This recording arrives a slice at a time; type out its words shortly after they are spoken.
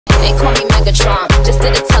call me Megatron. Just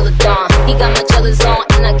did a telethon. He got my jealous on,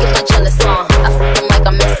 and I get my jealous on. I fuck him like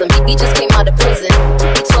I miss him. He just came out of prison.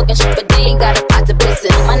 He talking shit, but they ain't got a pot to piss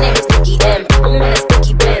in. My name is Nikki M. I'm in a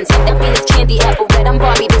sticky Benz. That mean it's candy apple red. I'm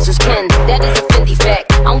Barbie, this is Ken. That is a Fendi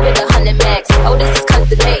fact. I'm with 100 max. Oh, this is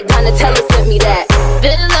custom made. Donatella sent me that.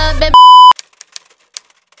 Villa, baby.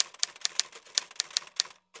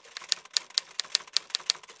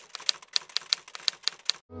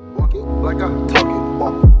 Walk it like I talk it.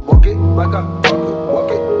 Walk it like I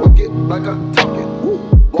talk it. Walk it like I talk it.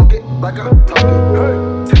 Walk it like I talk it. Hey,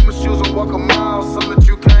 take my shoes and walk a mile, something that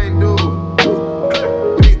you can't do. Hey,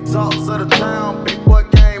 big talks of the town, big boy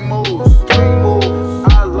game moves.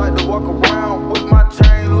 I like to walk around with my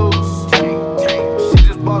chain loose. She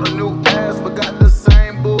just bought a new ass, but got the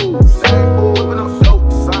same boobs. Whipping up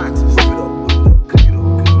dope scientists.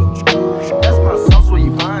 That's my sauce where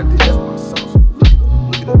you find it. That's my sauce.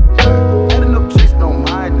 Look it up. Adding up chicks, no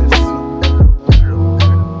minus.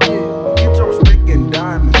 Get your respect in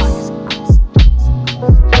diamonds.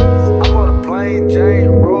 I bought a plain Jane,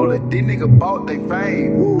 roll it. These niggas bought they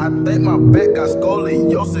fame. I think my back got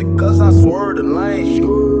scoliosis, cause I swerved the lane.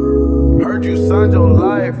 Heard you signed your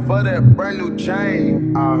life for that brand new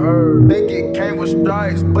chain. I heard think it came with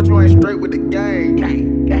stripes, but you ain't straight with the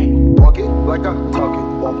game. Walk it like I talk it.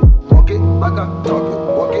 Walk it like I talk it.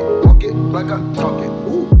 Walk it like I talk it.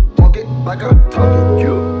 Walk it like I talk it.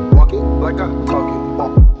 Walk it like I talk it.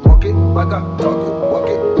 Walk it like I talk it.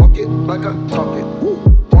 Walk it like I talk it.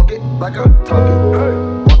 Walk it like I talk it. Hey,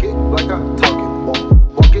 walk it like I talk it.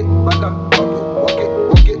 Walk it like I talk it.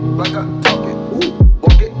 Walk it like I talk it.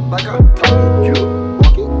 Walk it like I talk it.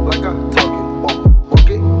 Walk it like I talk it. Walk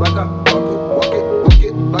it like I talk it. Walk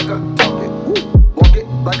it like I talk it. Walk it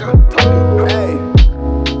like I talk it. Hey,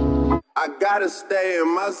 I gotta stay in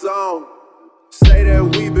my zone. Say that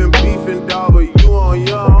we been beefing, dog, but you on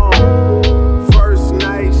your own. First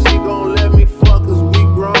night, she gon' let me fuck cause we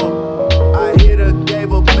grown. I hit her, gave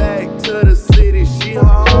her back to the city, she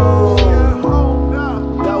home.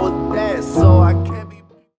 That was that, so I can't be.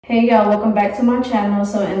 Hey y'all, welcome back to my channel.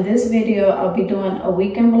 So in this video, I'll be doing a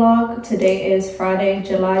weekend vlog. Today is Friday,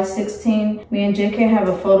 July 16. Me and JK have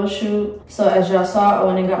a photo shoot. So as y'all saw, I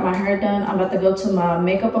went and got my hair done. I'm about to go to my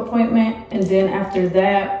makeup appointment. And then after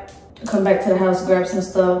that, come back to the house, grab some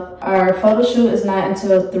stuff. Our photo shoot is not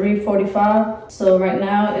until 3:45. So right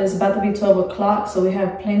now it's about to be 12 o'clock. So we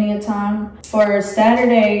have plenty of time. For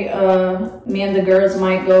Saturday, me and the girls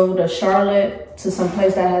might go to Charlotte to some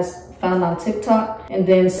place that has found on TikTok. And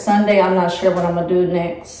then Sunday, I'm not sure what I'm gonna do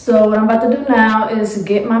next. So what I'm about to do now is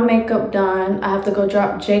get my makeup done. I have to go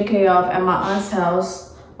drop JK off at my aunt's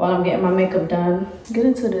house while I'm getting my makeup done. Get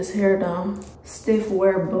into this hair though. Stiff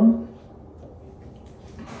wear, boo.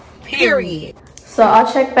 Period. So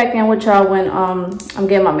I'll check back in with y'all when I'm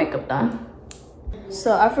getting my makeup done.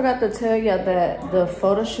 So I forgot to tell y'all that the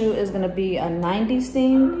photo shoot is gonna be a 90s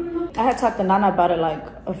theme. I had talked to Nana about it like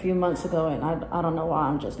a few months ago, and I don't know why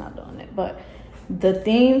I'm just not doing it. But the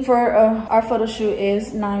theme for our photo shoot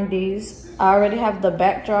is 90s. I already have the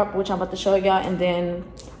backdrop, which I'm about to show y'all, and then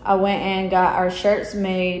I went and got our shirts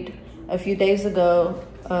made a few days ago,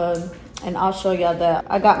 and I'll show y'all that.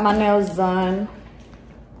 I got my nails done.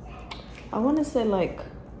 I want to say like,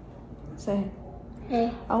 I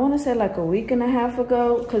want to say like a week and a half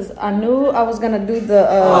ago, because I knew I was gonna do the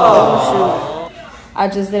photo shoot. I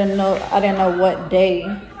just didn't know, I didn't know what day.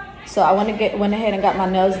 So I went ahead and got my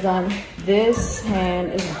nails done. This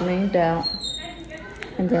hand is blinged out,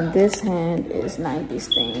 and then this hand is 90s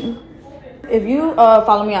theme. If you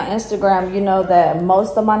follow me on Instagram, you know that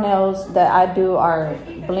most of my nails that I do are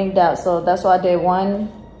blinged out. So that's why I did one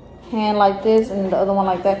hand like this and the other one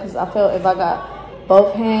like that, because I felt if I got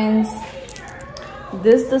both hands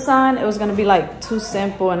this design, it was gonna be like too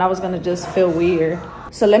simple and I was gonna just feel weird.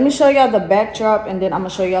 So let me show y'all the backdrop, and then I'm gonna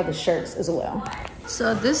show y'all the shirts as well.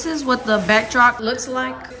 So this is what the backdrop looks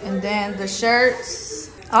like, and then the shirts,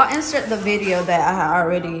 I'll insert the video that I had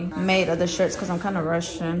already made of the shirts because I'm kind of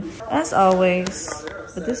rushing as always,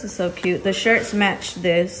 but this is so cute. The shirts match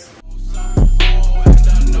this.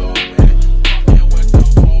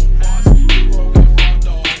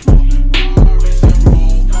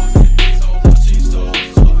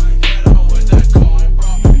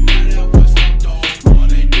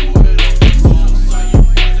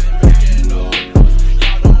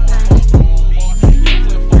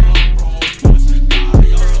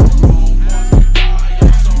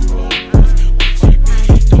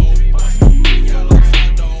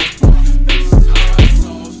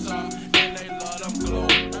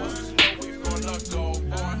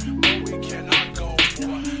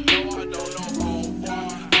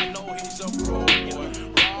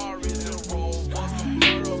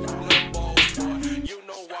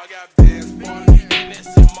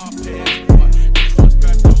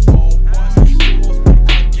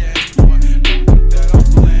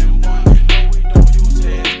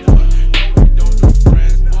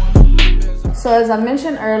 So as I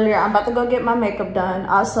mentioned earlier, I'm about to go get my makeup done.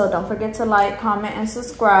 Also, don't forget to like, comment, and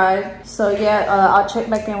subscribe. So yeah, I'll check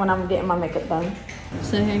back in when I'm getting my makeup done.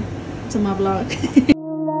 Say hey to my vlog.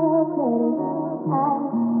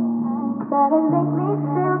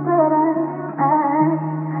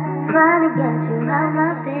 Trying to get you out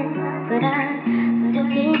my bed, but I still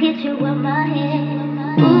can't get you out my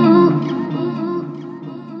head. Ooh,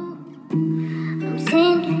 I'm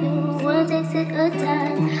saying you one text at a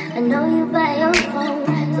time. I know you by your phone,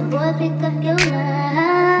 so boy pick up your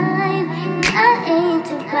line. I ain't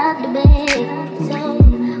too proud to beg, so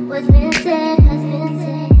what's been said has been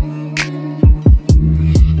said,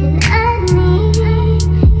 and I need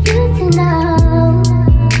you to know.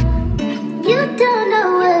 You don't know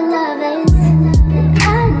what love is, and I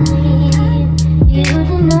need you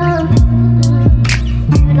to know.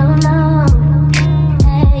 You don't know,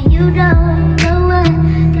 hey, you don't know what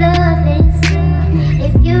love is.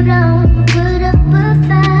 If you don't put up a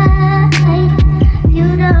fight, you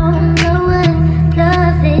don't know what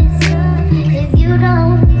love is. If you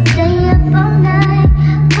don't stay up all night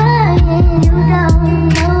crying, you don't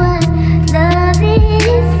know what love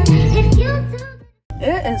is. If you do.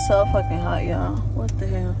 It is so fucking hot, y'all. What the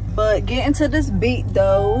hell? But getting to this beat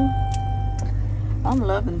though, I'm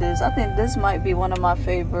loving this. I think this might be one of my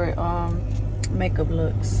favorite makeup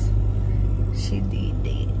looks. She did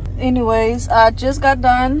it. Anyways, I just got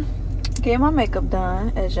done getting my makeup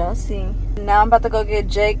done, as y'all see. Now I'm about to go get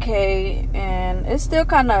JK, and it's still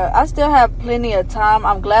I still have plenty of time.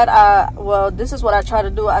 I'm glad well, this is what I try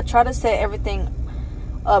to do. I try to set everything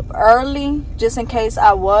up early just in case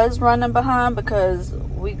I was running behind, because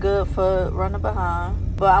we good for running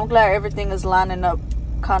behind. But I'm glad everything is lining up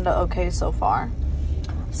kind of okay so far.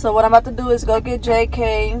 So what I'm about to do is go get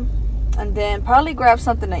JK and then probably grab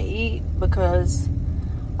something to eat because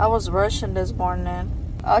I was rushing this morning.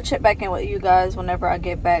 I'll check back in with you guys whenever I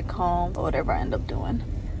get back home or whatever I end up doing.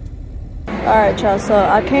 Alright y'all, so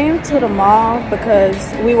I came to the mall because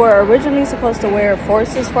we were originally supposed to wear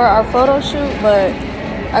forces for our photo shoot, but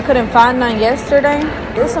I couldn't find none yesterday.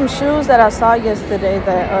 There's some shoes that I saw yesterday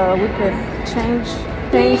that we could change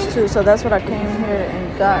to, so that's what I came here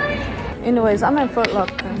and got. Anyways, I'm in Foot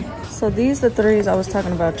Locker. So these are the threes I was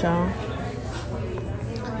talking about, y'all.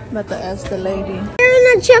 About to ask the lady. We're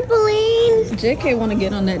on a trampoline. JK want to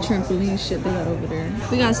get on that trampoline shit they got over there.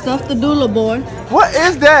 We got stuff to do, little boy. What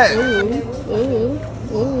is that? Ooh, ooh,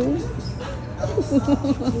 ooh.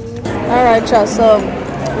 Alright y'all, so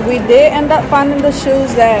we did end up finding the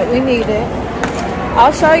shoes that we needed.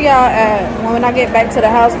 I'll show y'all when I get back to the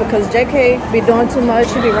house because JK be doing too much.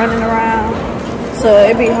 He be running around, so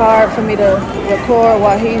it'd be hard for me to record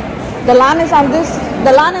while the line is on this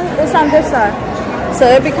side, so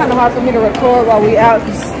it'd be kind of hard for me to record while we out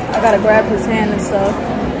because I gotta grab his hand and stuff.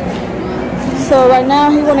 So right now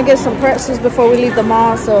he want to get some pretzels before we leave the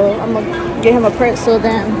mall, so I'm gonna get him a pretzel,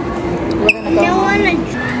 then we're gonna go home.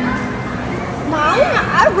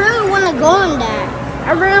 I really want to go on that.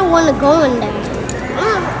 I really want to go on that.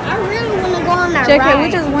 I really want to go on that JK, ride. we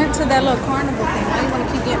just went to that little carnival thing. Why you want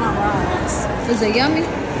to keep getting on rides? Is it yummy?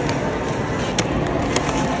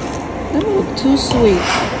 That look too sweet.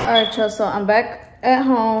 Alright y'all, so I'm back at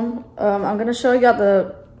home. I'm gonna show y'all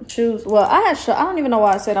the shoes. Well, I don't even know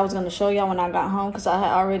why I said I was gonna show y'all when I got home, because I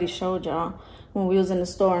had already showed y'all when we was in the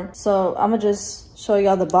store. So I'm gonna just show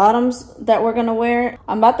y'all the bottoms that we're gonna wear.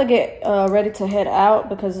 I'm about to get ready to head out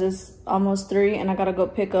because it's almost 3 and I gotta go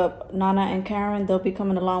pick up Nana and Karen. They'll be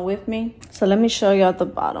coming along with me. So let me show y'all the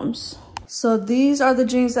bottoms. So these are the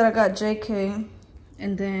jeans that I got JK,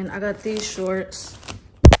 and then I got these shorts,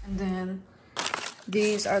 and then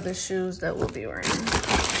these are the shoes that we'll be wearing.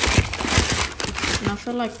 And I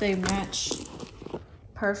feel like they match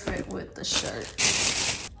perfect with the shirt.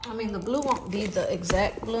 I mean, the blue won't be the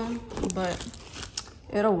exact blue, but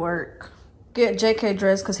it'll work. Get JK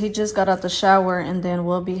dressed because he just got out the shower, and then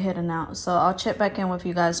we'll be heading out. So I'll check back in with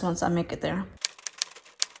you guys once I make it there.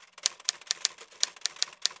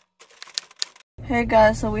 Hey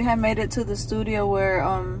guys, so we have made it to the studio where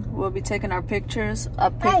we'll be taking our pictures. I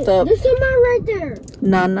picked up. There's somebody right there.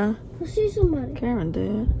 Nana. I see somebody. Karen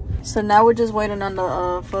did. So now we're just waiting on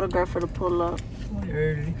the photographer to pull up.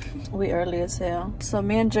 We early as hell. So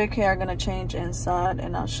me and JK are gonna change inside,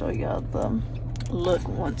 and I'll show y'all the look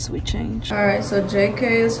once we change. All right, so JK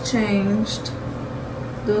is changed.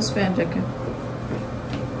 Do a spin, JK.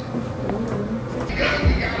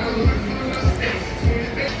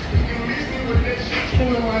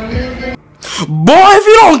 Boy, if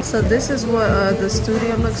you don't. So this is what the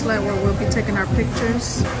studio looks like where we'll be taking our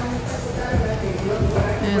pictures.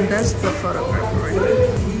 And that's the photographer right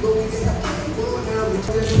here.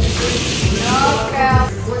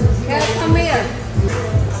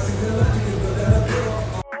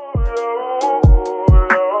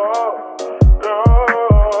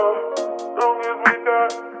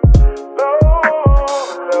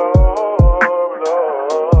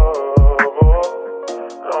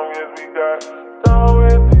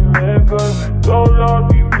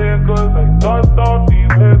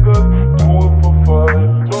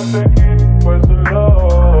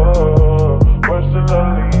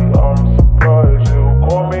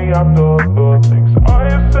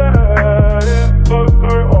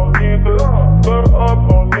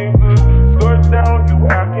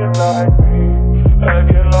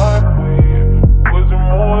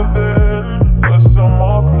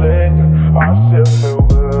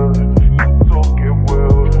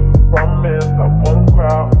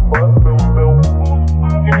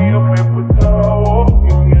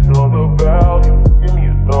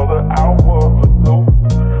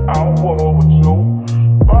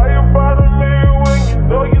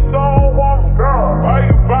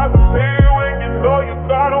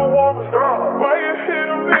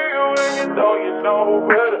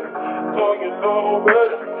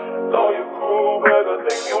 Know you cool, better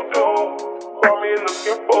think you do. Got me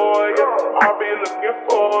looking for you, I'll be looking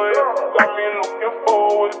for you. Got me looking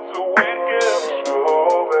forward to weekend.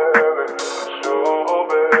 Sure, baby, sure,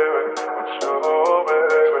 baby, sure,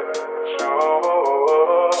 baby,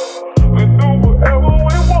 sure. We do whatever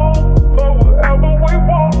we want, love whatever we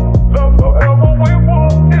want, love forever we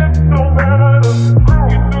want. It don't matter.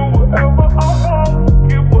 You do whatever I want,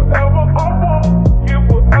 give whatever I want, give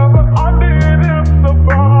whatever I need. It's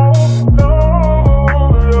about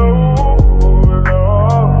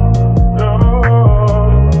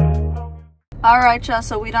Alright y'all,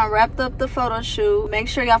 so we done wrapped up the photo shoot. Make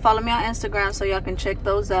sure y'all follow me on Instagram so y'all can check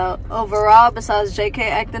those out. Overall, besides JK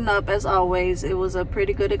acting up as always, it was a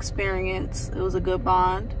pretty good experience. It was a good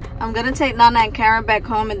bond. I'm gonna take Nana and Karen back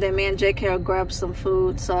home, and then me and JK will grab some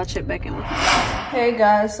food, so I'll check back in with you. Hey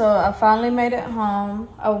guys, so I finally made it home.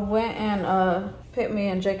 I went and picked me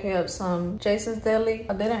and JK up some Jason's Deli.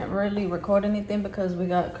 I didn't really record anything because we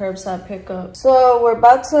got curbside pickup. So we're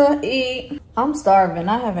about to eat. I'm starving.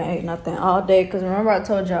 I haven't ate nothing all day because remember I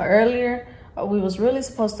told y'all earlier we was really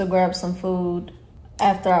supposed to grab some food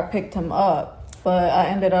after I picked him up, but I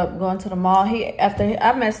ended up going to the mall.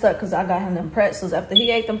 I messed up because I got him them pretzels. After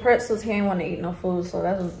he ate them pretzels, he didn't want to eat no food, so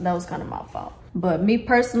that was kind of my fault. But me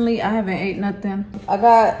personally, I haven't ate nothing. I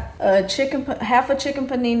got half a chicken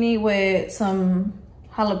panini with some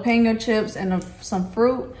jalapeno chips and some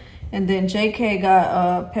fruit. And then JK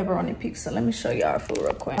got pepperoni pizza. Let me show y'all our food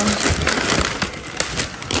real quick.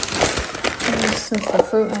 Since the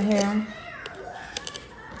fruit in here,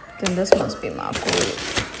 then this must be my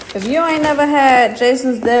food. If you ain't never had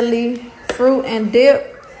Jason's Deli fruit and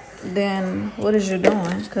dip, then what is you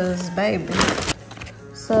doing? Cause baby.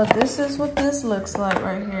 So this is what this looks like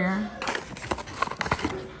right here.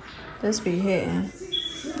 This be hitting.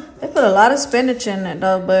 They put a lot of spinach in it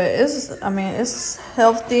though, but it's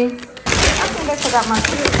healthy. I think I forgot my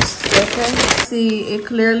chips. Okay. See, it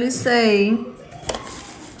clearly say,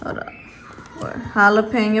 hold up,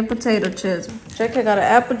 jalapeno potato chips. JK got an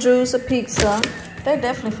apple juice, a pizza. They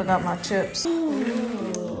definitely forgot my chips.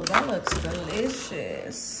 Ooh, that looks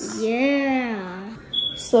delicious. Yeah.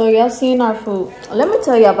 So y'all seen our food. Let me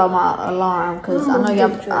tell y'all about my alarm, because I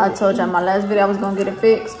know I told y'all in my last video I was gonna get it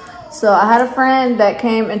fixed. So I had a friend that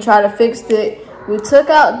came and tried to fix it. We took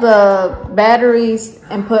out the batteries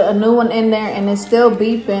and put a new one in there, and it's still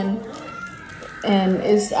beeping. And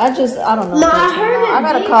I don't know. No, I heard it. I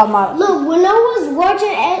gotta call my. Look, when I was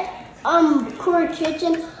watching at Core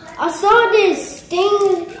Kitchen, I saw this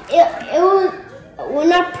thing. It was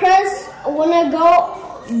when I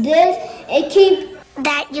go this, it keep.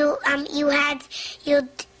 That you could.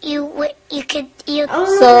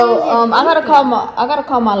 So I gotta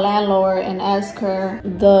call my landlord and ask her.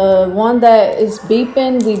 The one that is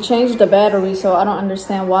beeping, we changed the battery, so I don't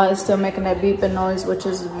understand why it's still making that beeping noise, which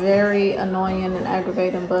is very annoying and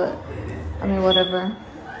aggravating, but I mean whatever.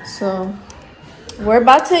 So we're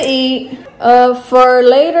about to eat. For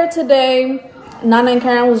later today, Nana and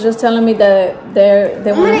Karen was just telling me that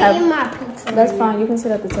they want to have. Eat my pizza. That's fine. You can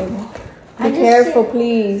sit at the table. Be careful,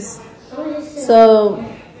 please. So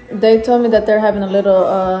they told me that they're having a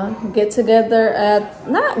little get together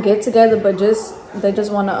not get together, but they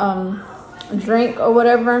just want to drink or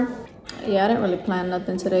whatever. Yeah, I didn't really plan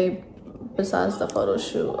nothing today besides the photo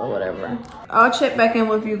shoot or whatever. I'll check back in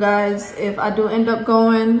with you guys if I do end up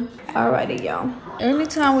going. Alrighty, y'all.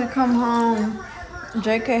 Anytime we come home,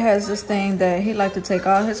 JK has this thing that he like to take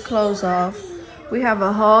all his clothes off. We have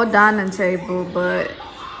a whole dining table, but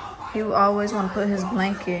he would always want to put his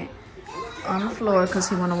blanket on the floor because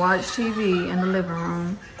he want to watch TV in the living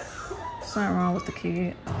room. Something wrong with the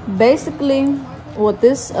kid. Basically, what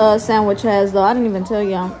this sandwich has, though, I didn't even tell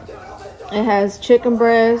y'all. It has chicken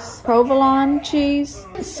breast, provolone cheese,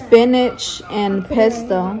 spinach, and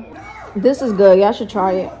pesto. This is good. Y'all should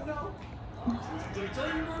try it.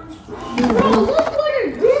 Bro, look what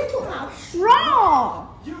it did to our straw.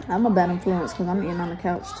 I'm a bad influence because I'm eating on the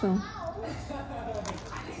couch, too.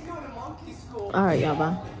 Alright, y'all,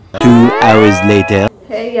 bye. 2 hours later.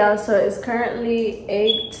 Hey y'all, so it's currently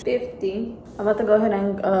 8:50. I'm about to go ahead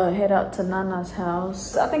and head out to Nana's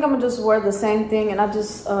house. I think I'm gonna just wear the same thing, and I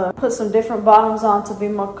just put some different bottoms on to be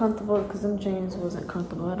more comfortable because them jeans wasn't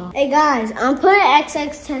comfortable at all. Hey guys, I'm putting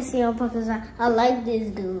XXXTentacion because I like this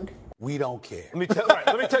dude. We don't care. Let me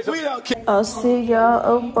tell you, we don't care. I'll see y'all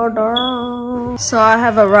over there. So I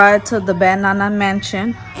have arrived to the Banana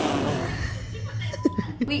Mansion.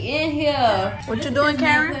 We in here. What you doing,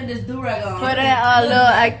 Karen? Put this do-rag on. Put in little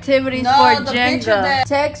activities for Jenga.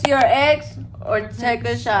 Text your ex or take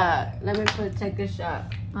a shot. Let me take a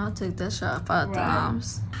shot. I'll take that shot 5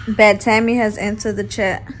 times. Bad Tammy has entered the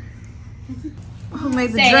chat. Who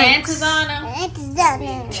made the drinks?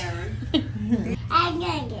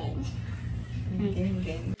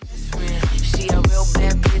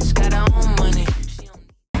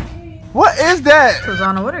 What is that?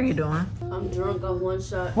 Kazana, what are you doing? I'm drunk on 1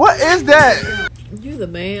 shot. What is that? You the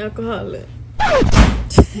main alcoholic.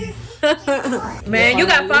 Man, you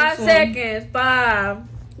got 5 seconds. 5,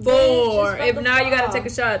 4. If not, you gotta take a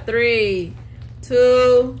shot. 3,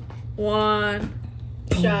 2, 1.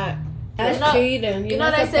 Shot. That's cheating. You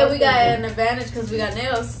know they said we got an advantage because we got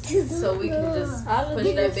nails, so we can just push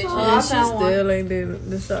that bitch in. She still ain't did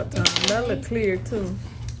the shot time. That look clear too.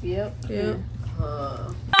 Yep. Yep.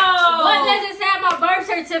 What does it say on my birth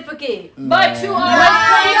certificate? But you are.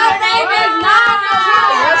 Your name is Nana.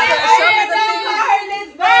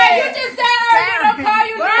 You just said earlier don't call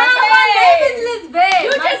you Nana. My name is Lisbeth.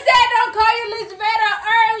 You just said don't call you Lisbeth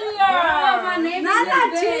earlier. My name is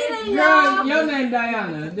Lisbeth. Your name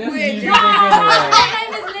Diana. My name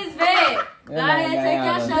is Lisbeth. Go ahead, take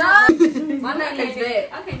your shot. My name is Lisbeth.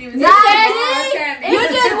 I can't even say it. You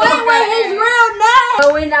just went with his real name. So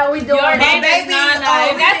we know we doing your name is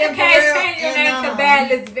Nana. If that's the case, change your name to Bad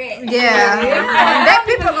Lisbeth. Yeah. That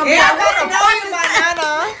people gonna be like, what the fuck is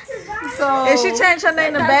Nana? So if she changed her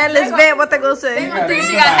name to Bad Lisbeth, what they gonna say? They gonna think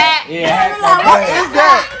she got hacked. Yeah. What is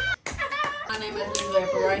that? My name is Lisbeth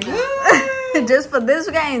for right now. Just for this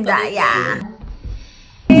game, yeah.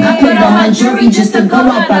 I put on my jury just to go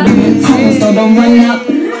up. I didn't tell so don't run out.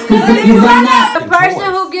 Cause if you run out, The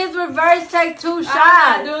person who gets reversed take 2 shots.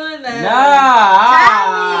 I'm not doing that.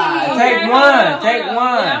 Nah. Take one. Take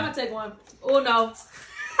one. Yeah, I'm gonna take one. Oh no.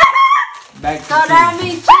 Back to So that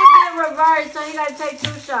means she get reversed, so you gotta take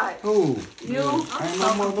 2 shots. Who? You? Ain't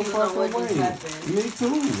no motherfucking way. Me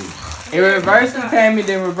too. It reversed to Tammy,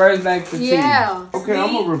 then reverse back to T. Yeah. Okay,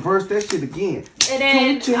 I'm gonna reverse that shit again. And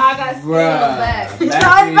then I got to back. Back to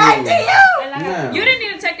you. Nah. You didn't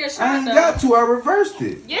need to take your shot I ain't though. got to. I reversed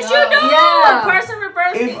it. Yes, you do. Yeah. Person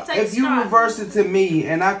reversed it. Take If you shot. reverse it to me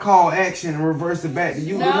and I call action and reverse it back to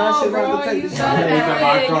you, then I should have to take the shot. You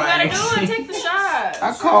gotta do it. Take the shot.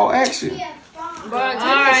 I call action. Bro, take the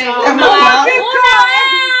shot. Am I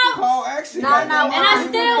allowed? Call action. And I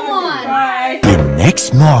still won. The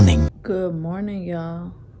next morning. Good morning,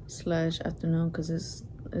 y'all. / afternoon, because it's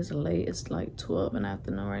late. It's like 12 in the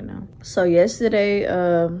afternoon right now. So yesterday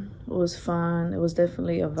was fun. It was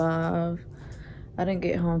definitely a vibe. I didn't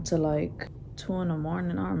get home till like 2 in the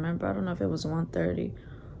morning. I remember. I don't know if it was 1:30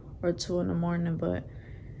 or 2 in the morning, but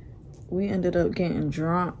we ended up getting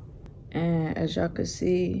drunk. And as y'all could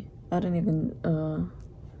see, I didn't even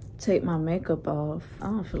take my makeup off. I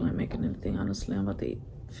don't feel like making anything, honestly. I'm about to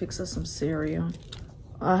fix us some cereal.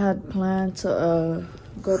 I had planned to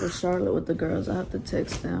go to Charlotte with the girls. I have to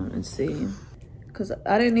text them and see. Because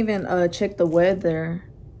I didn't even check the weather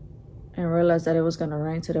and realize that it was going to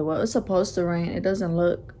rain today. Well, it's supposed to rain. It doesn't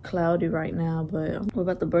look cloudy right now, but we're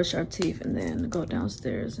about to brush our teeth and then go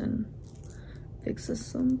downstairs and fix us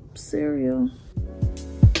some cereal.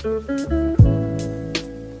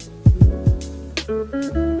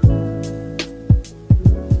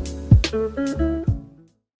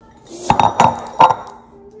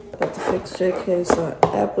 About to fix JK some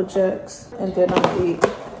Apple Jacks, and then I'm gonna eat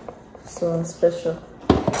some special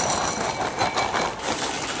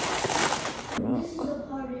milk.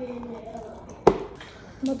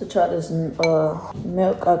 I'm about to try this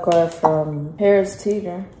milk I got from Harris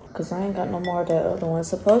Teeter, because I ain't got no more of that other one. It's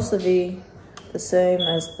supposed to be the same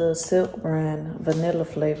as the Silk brand, vanilla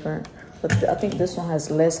flavor, but I think this one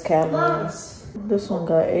has less calories. This one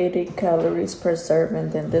got 80 calories per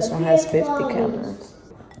serving, then this one has 50 calories.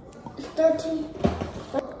 13.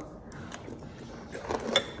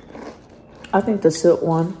 I think the Silk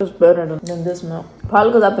one is better than this milk.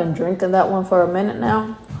 Probably because I've been drinking that one for a minute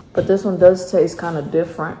now, but this one does taste kind of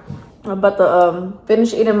different. I'm about to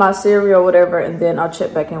finish eating my cereal or whatever, and then I'll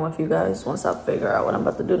check back in with you guys once I figure out what I'm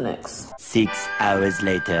about to do next. 6 hours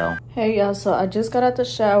later. Hey y'all, so I just got out the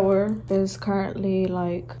shower. It's currently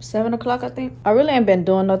like 7 o'clock, I think. I really ain't been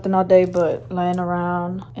doing nothing all day but laying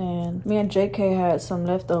around, and me and JK had some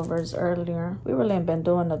leftovers earlier. We really ain't been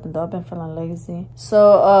doing nothing though. I've been feeling lazy.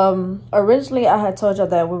 So originally I had told y'all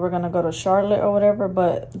that we were gonna go to Charlotte or whatever,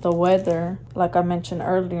 but the weather, like I mentioned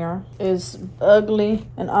earlier, is ugly,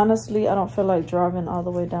 and honestly I don't feel like driving all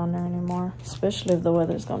the way down there anymore, especially if the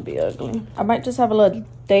weather's gonna be ugly. I might just have a little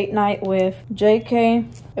date night with JK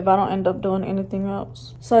if I don't end up doing anything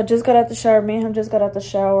else. So I just got out the shower. Me and him just got out the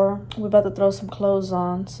shower. We're about to throw some clothes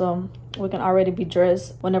on, so we can already be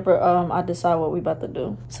dressed whenever I decide what we about to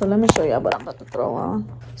do. So let me show y'all what I'm about to throw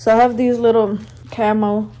on. So I have these little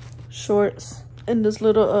camo shorts and this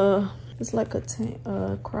little it's like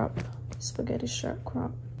a crop, spaghetti strap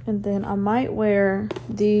crop. And then I might wear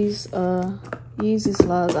these Yeezy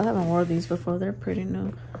slides. I haven't worn these before, they're pretty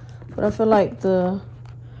new, but I feel like the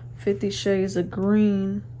 50 Shades of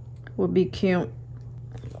Green would be cute.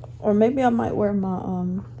 Or maybe I might wear my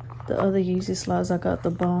the other Yeezy slides I got,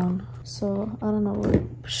 the bone. So I don't know what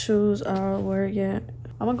shoes I'll wear yet.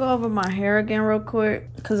 I'm gonna go over my hair again real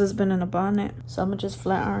quick because it's been in a bonnet. So I'm gonna just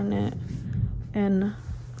flat iron it and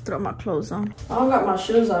throw my clothes on. I don't got my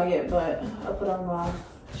shoes on yet, but I put on my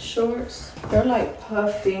shorts. They're like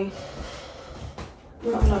puffy. I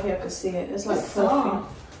don't know if y'all can see it. It's like puffy.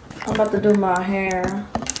 I'm about to do my hair.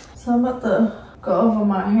 So I'm about to go over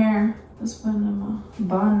my hair. It's been in my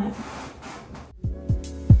bonnet.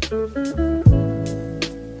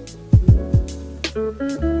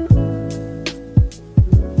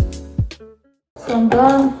 So I'm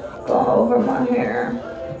done going over my hair.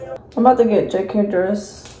 I'm about to get JK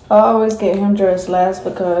dressed. I always get him dressed last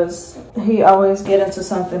because he always get into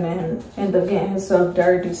something and end up getting himself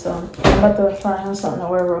dirty. So I'm about to find him something to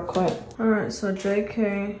wear real quick. Alright, so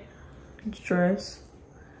JK is dressed.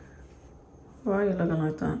 Why are you looking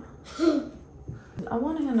like that? I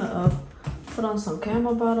wanted him to put on some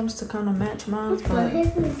camo bottoms to kind of match mine, but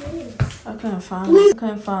I couldn't find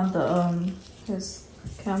the his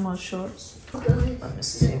camo shorts. Let me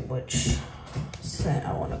see which scent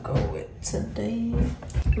I want to go with today.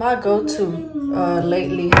 My go-to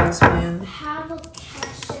lately has been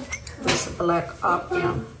this black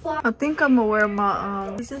opium. I think I'm gonna wear my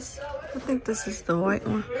I think this is the white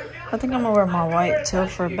one. I think I'm gonna wear my white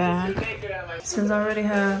Telford bag. Since I already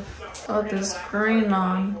have all this green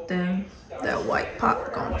on, then that white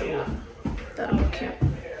pop going through it. That'll be cute.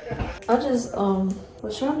 I just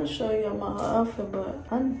was trying to show you my outfit, but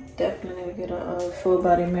I definitely need to get a full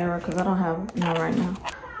body mirror because I don't have one right now.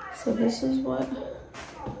 So this is what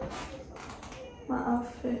my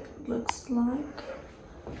outfit looks like.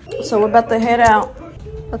 So we're about to head out.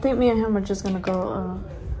 I think me and him are just gonna go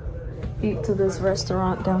eat to this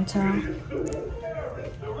restaurant downtown.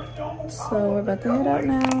 So we're about to head out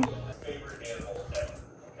now.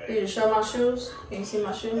 Did you show my shoes? Can you see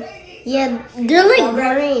my shoes? Yeah, they're like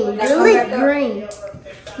green. They're like green.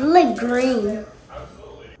 They're like green.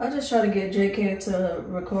 I just tried to get JK to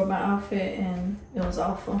record my outfit and it was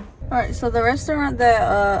awful. Alright, so the restaurant that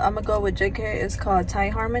I'm gonna go with JK is called Thai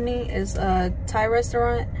Harmony. It's a Thai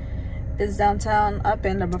restaurant. It's downtown. I've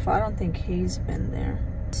been there before. I don't think he's been there.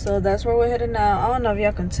 So that's where we're headed now. I don't know if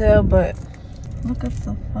y'all can tell, but look at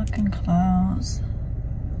the fucking clouds.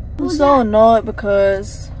 I'm so annoyed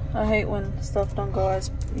because I hate when stuff don't go as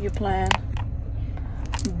you plan.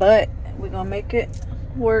 But we're gonna make it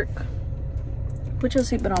work. Put your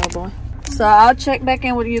seatbelt on, boy. So I'll check back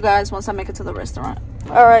in with you guys once I make it to the restaurant.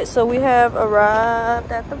 Alright, so we have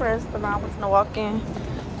arrived at the restaurant. We're gonna walk in.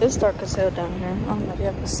 It's dark as hell down here. I don't know if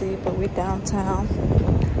y'all can see, but we downtown.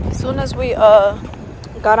 As soon as we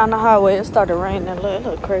got on the highway, it started raining. It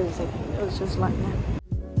looked crazy. It was just like that.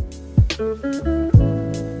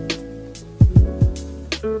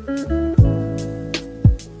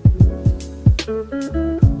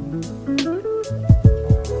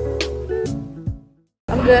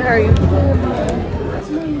 I'm good, how are you?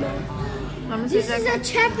 This is a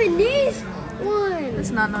Japanese one.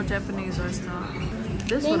 It's not no Japanese restaurant.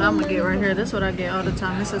 This is what I'm gonna get right here. This is what I get all the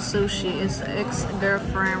time. It's a sushi. It's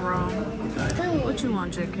ex-girlfriend roll. What you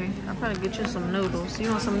want, JK? I'll probably get you some noodles. You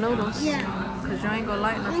want some noodles? Yeah. Cause you ain't gonna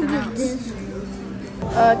like nothing else.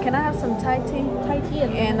 Can I have some Thai tea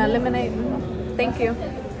and a lemonade? Thank you.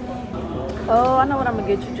 Oh, I know what I'm gonna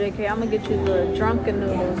get you, JK. I'm gonna get you the drunken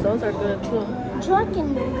noodles. Those are good too.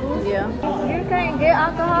 Drunken noodles? Yeah. You can't get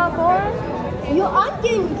alcohol, boy. I'm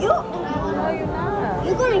getting you. No, you're not.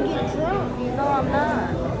 You're gonna get drunk. No, I'm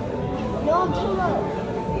not. No, I'm talking about.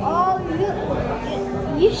 Oh,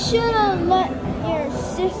 you should have let your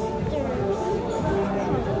sisters come.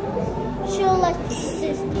 Should have let your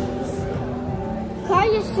sisters. Call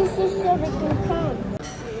your sisters so they can come.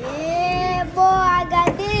 Yeah, boy, I got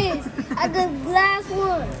this. I got glass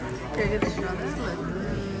one. Here, get the shot. That looks good.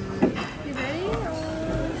 You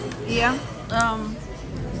ready? Yeah.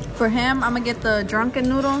 For him, I'm gonna get the drunken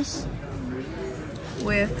noodles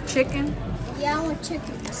with chicken. Yeah, I want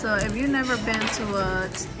chicken. So if you've never been to a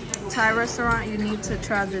Thai restaurant, you need to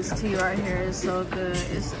try this tea right here. It's so good.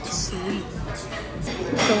 It's sweet.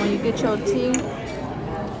 So when you get your tea,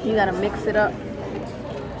 you gotta mix it up.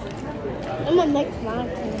 I'm gonna mix my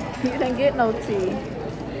tea. You didn't get no tea.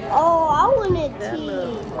 Oh, I wanted That tea.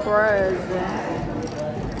 looks crazy.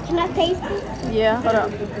 Can I taste it? Yeah, hold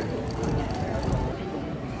up.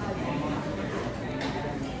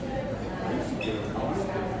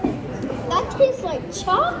 That tastes like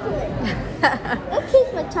chocolate. That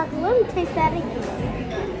tastes like chocolate. Let me taste that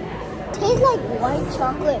again. Tastes like white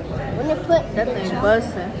chocolate when they put That the thing chocolate.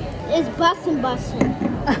 busting. It's busting.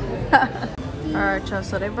 Alright, y'all,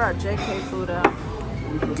 so they brought JK food out.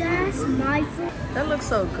 That's my food. That looks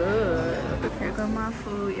so good. Here go my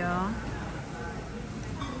food, y'all.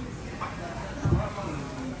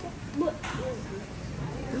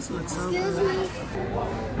 This looks so Excuse good. me.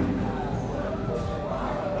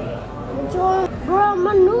 Bro,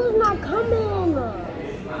 my noodle's not coming.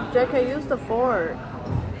 JK, use the fork.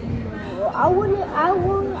 I wanna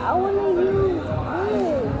use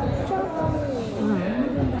this chocolate.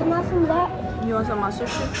 Can I have some of that? You want some of my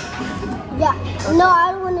sushi? Yeah. No,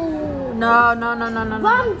 I don't wanna use. No.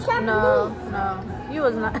 Mom, check No. You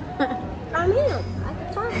was not. I'm here. I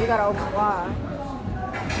can try. You gotta open wide.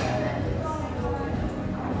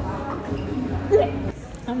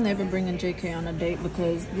 I'm never bringing JK on a date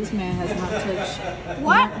because this man has not touched.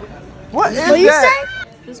 What? What is What you say?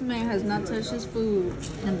 This man has not touched his food,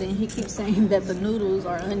 and then he keeps saying that the noodles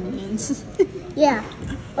are onions. Yeah.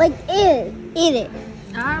 Like eat it.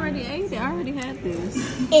 I already ate it. I already had this.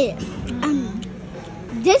 Eat it.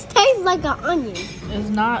 This tastes like an onion. It's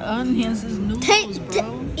not onions. It's noodles,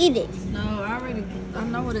 bro. Eat it. No, I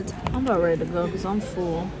know what it's. I'm about ready to go because I'm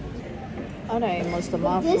full. I done ate most of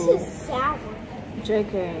my This food. is sour.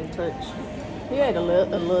 JK ain't touched. He ate a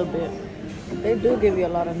little bit. They do give you a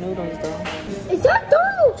lot of noodles though. Is that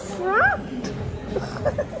Donald Trump?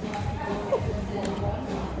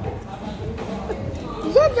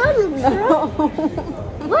 Is that Donald Trump?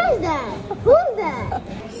 What is that? Who's that?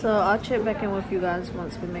 So I'll check back in with you guys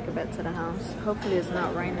once we make it back to the house. Hopefully it's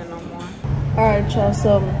not raining no more. Alright, y'all,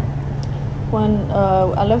 so when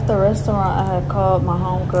I left the restaurant, I had called my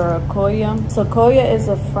homegirl, Claudia. So Claudia is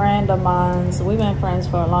a friend of mine. So we've been friends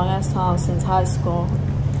for a long ass time since high school.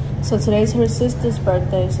 So today's her sister's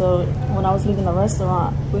birthday. So when I was leaving the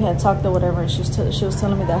restaurant, we had talked or whatever, and she was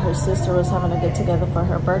telling me that her sister was having a get together for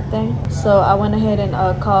her birthday. So I went ahead and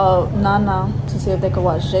called Nana to see if they could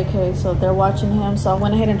watch JK. So they're watching him. So I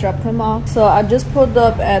went ahead and dropped him off. So I just pulled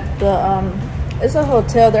up at the it's a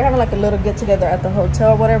hotel. They're having like a little get together at the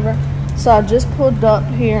hotel or whatever. So I just pulled up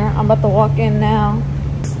here. I'm about to walk in now.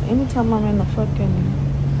 Anytime I'm in the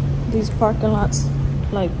these parking lots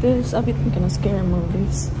like this, I be thinking of scary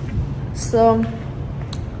movies. So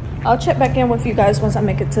I'll check back in with you guys once I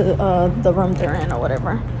make it to the room they're in or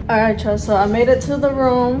whatever. All right, y'all, so I made it to the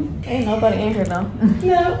room. Ain't nobody in here though.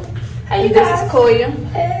 No. Hey, This is Koya.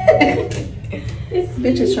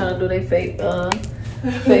 Bitches trying to do their fake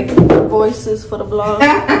voices for the vlog.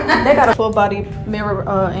 They got a full body mirror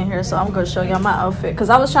in here, so I'm gonna show y'all my outfit because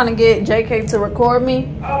I was trying to get JK to record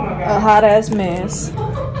me a hot ass mess.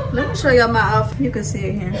 Let me show y'all my outfit. You can see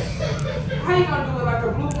it here. How you gonna do it like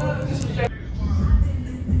a blue one?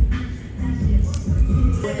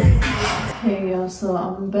 Hey y'all, so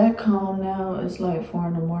I'm back home now. It's like 4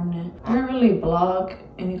 in the morning. I didn't really vlog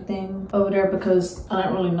anything over there because I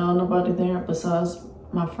didn't really know nobody there besides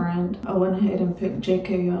my friend. I went ahead and picked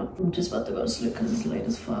JK up. I'm just about to go to sleep because it's late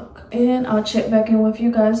as fuck. And I'll check back in with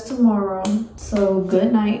you guys tomorrow. So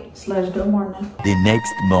good night / good morning. The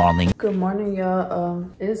next morning. Good morning, y'all.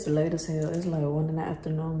 It's late as hell. It's like 1 in the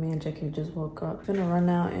afternoon. Me and JK just woke up. Finna run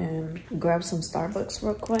out and grab some Starbucks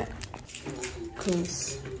real quick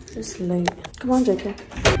because it's late. Come on, JK.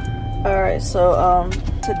 All right, so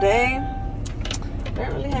today I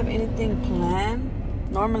don't really have anything planned.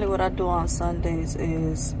 Normally what I do on Sundays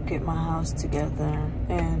is get my house together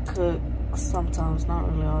and cook sometimes, not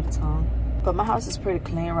really all the time. But my house is pretty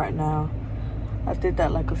clean right now. I did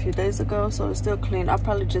that like a few days ago, so it's still clean. I'll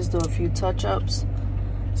probably just do a few touch-ups.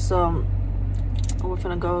 So we're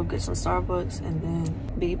gonna go get some Starbucks and then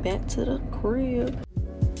be back to the crib.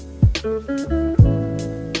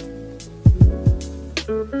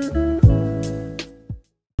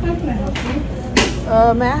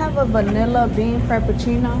 May I have a vanilla bean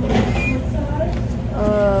frappuccino?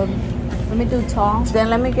 Let me do tall. Then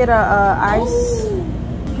let me get a ice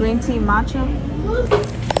green tea matcha.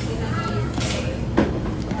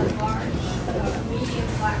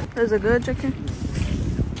 Is it good, chicken?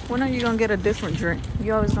 When are you gonna get a different drink?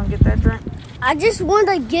 You always gonna get that drink? I just want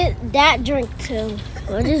to get that drink too.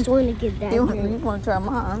 I just want to get that You drink. want to try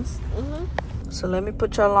mine? So let me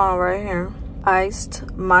put y'all on right here. Iced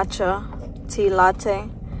matcha tea latte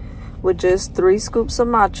with just 3 scoops of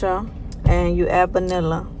matcha, and you add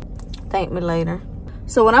vanilla. Thank me later.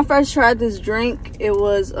 So when I first tried this drink, it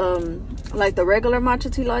was like the regular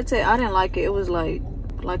matcha tea latte. I didn't like it. It was like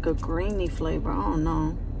a greeny flavor. I don't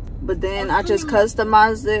know. But then I just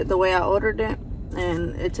customized it the way I ordered it,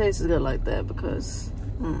 and it tastes good like that because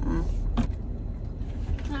Can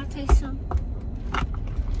I taste some?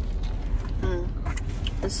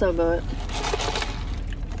 It's so good.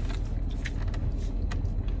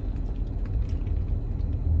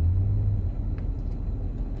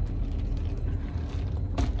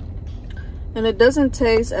 And it doesn't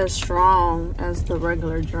taste as strong as the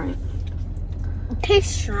regular drink. It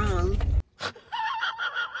tastes strong.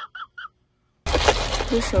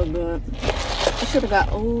 It's so good. I should have got,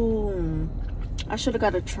 I should have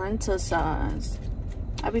got a Trenta size.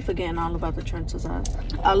 I be forgetting all about the Trenta size.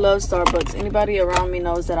 I love Starbucks. Anybody around me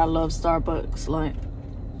knows that I love Starbucks. Like,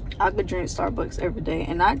 I could drink Starbucks every day.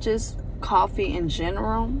 And not just coffee in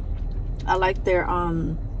general. I like their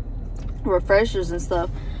refreshers and stuff.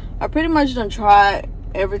 I pretty much done tried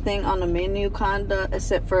everything on the menu, kinda,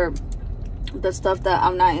 except for the stuff that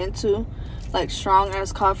I'm not into. Like strong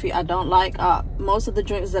ass coffee, I don't like. Most of the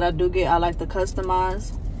drinks that I do get, I like to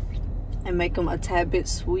customize and make them a tad bit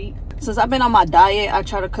sweet. Since I've been on my diet, I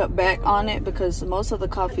try to cut back on it because most of the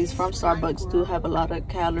coffees from Starbucks do have a lot of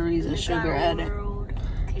calories and sugar added.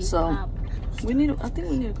 So I think we need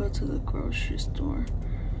to go to the grocery store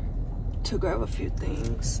to grab a few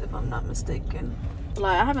things, if I'm not mistaken.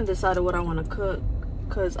 Like, I haven't decided what I want to cook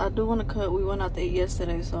because I do want to cook. We went out to eat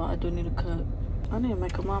yesterday, so I do need to cook. I need to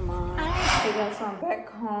make up my mind. We got some back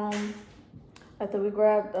home. After we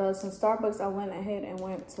grabbed some Starbucks, I went ahead and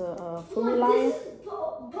went to Food Lion.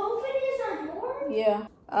 Both of these are yours? Yeah.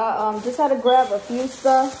 I just had to grab a few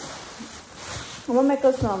stuff. I'm gonna make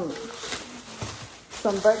us some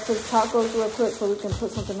breakfast tacos real quick so we can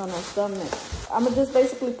put something on our stomach. I'm gonna just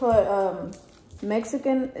basically put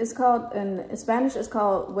Mexican, it's called, in Spanish it's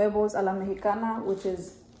called huevos a la mexicana, which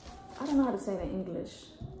is, I don't know how to say it in English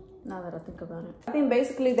now that I think about it. I think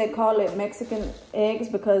basically they call it Mexican eggs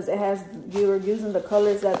because it has, you're using the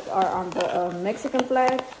colors that are on the Mexican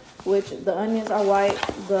flag, which the onions are white,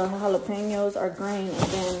 the jalapenos are green, and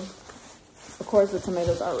then of course the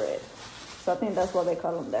tomatoes are red. So I think that's why they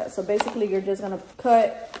call them that. So basically you're just gonna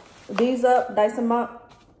cut these up, dice them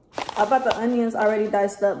up. I got the onions already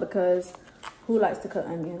diced up because who likes to cut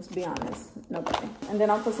onions? Be honest, nobody. And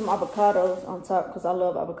then I'll put some avocados on top because I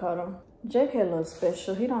love avocado. JK a little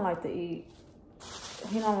special. He don't like to eat.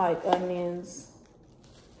 He don't like onions.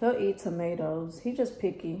 He'll eat tomatoes. He just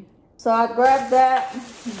picky. So I grabbed that.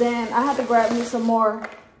 Then I had to grab me some more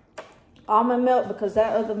almond milk because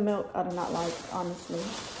that other milk I do not like, honestly.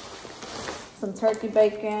 Some turkey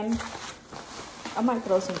bacon. I might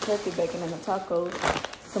throw some turkey bacon in the tacos.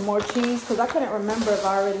 Some more cheese because I couldn't remember if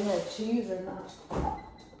I already had cheese or not.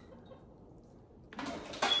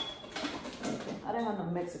 Okay, I didn't have no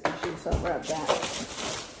Mexican cheese, so I grabbed that.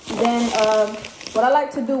 Then what I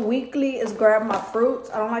like to do weekly is grab my fruits.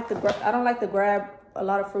 I don't like to grab a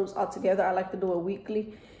lot of fruits altogether. I like to do it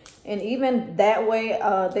weekly, and even that way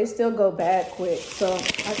they still go bad quick. So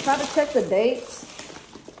I try to check the dates.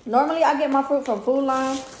 Normally I get my fruit from Food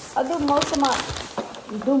Lion. I do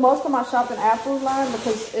most of my shopping at Food Lion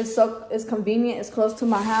because it's convenient. It's close to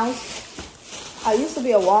my house. I used to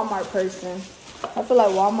be a Walmart person. I feel like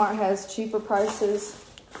Walmart has cheaper prices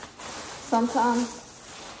sometimes.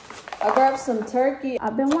 I grabbed some turkey.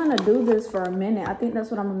 I've been wanting to do this for a minute. I think that's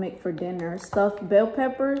what I'm gonna make for dinner. Stuffed bell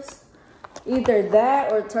peppers. Either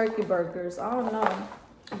that or turkey burgers. I don't know,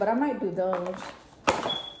 but I might do those,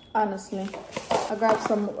 honestly. I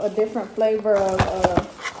grabbed a different flavor of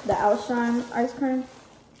the Outshine ice cream.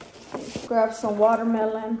 Grab some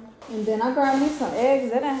watermelon, and then I grabbed me some eggs.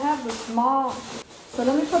 They didn't have the small, so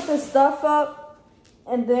let me put this stuff up,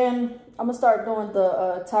 and then I'm gonna start doing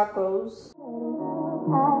the tacos.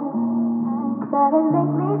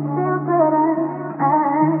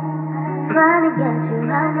 Trying to get you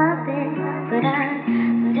out my bed, but I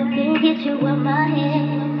still can't get you in my head.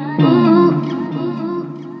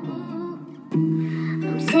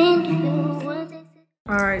 I'm saying you.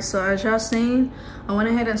 Alright, so as y'all seen, I went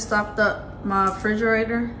ahead and stocked up my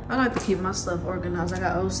refrigerator. I like to keep my stuff organized. I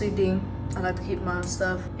got OCD. I like to keep my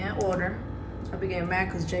stuff in order. I be getting mad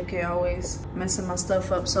because JK always messing my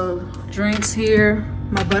stuff up. So drinks here,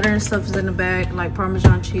 my butter and stuff is in the bag, like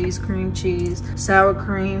Parmesan cheese, cream cheese, sour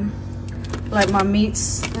cream. Like my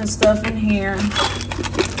meats and stuff in here,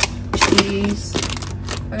 cheese.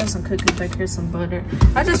 I got some cookies back here, some butter.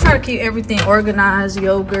 I just try to keep everything organized.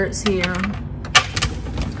 Yogurts here,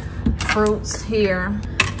 fruits here,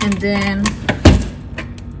 and then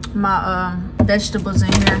my vegetables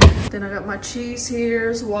in here. Then I got my cheese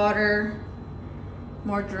here, water,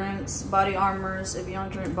 More drinks, Body Armors. If you don't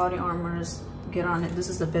drink Body Armors, get on it. This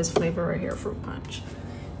is the best flavor right here, fruit punch.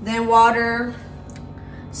 Then water,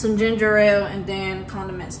 some ginger ale, and then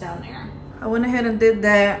condiments down there. I went ahead and did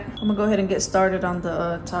that. I'm gonna go ahead and get started on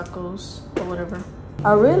the tacos or whatever.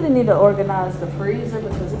 I really need to organize the freezer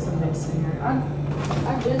because it's a mess in here.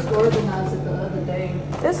 I just organized it the other day.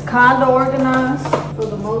 It's kind of organized for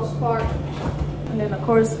the most part. And then of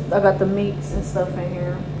course I got the meats and stuff in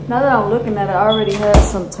here. Now that I'm looking at it, I already had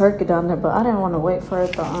some turkey down there, but I didn't want to wait for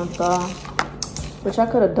it to unthaw, which I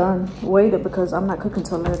could have done, waited, because I'm not cooking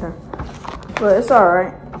till later. But it's all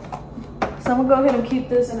right. So I'm gonna go ahead and keep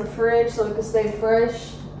this in the fridge so it can stay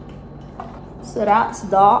fresh. So that's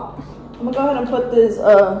that. I'm gonna go ahead and put these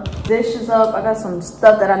dishes up. I got some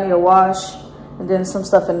stuff that I need to wash, and then some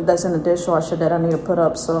stuff that's in the dishwasher that I need to put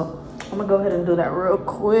up. So I'm gonna go ahead and do that real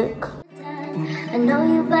quick. I know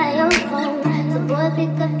you by your phone, so boy pick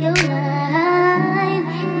up your line.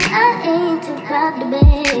 I ain't too proud to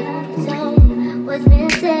beg, so what's been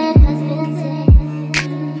said has been said.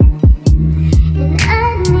 And I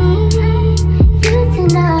need you to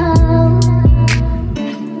know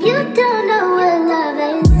you don't know what love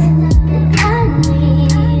is. And I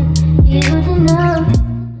need you to know.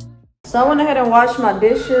 So I went ahead and washed my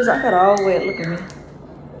dishes. I got all wet, look at me.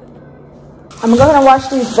 I'm gonna go ahead and wash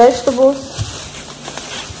these vegetables.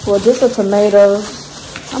 Well, just the tomatoes.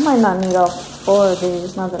 I might not need all 4 of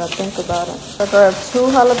these now that I think about it. I grabbed 2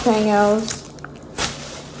 jalapenos.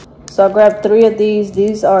 So I grabbed 3 of these.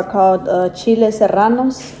 These are called chile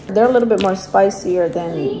serranos. They're a little bit more spicier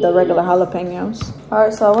than the regular jalapenos. All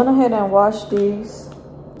right, so I went ahead and washed these.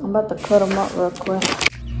 I'm about to cut them up real quick.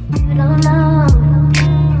 You don't know,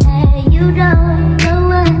 hey, you don't know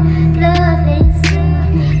what love is.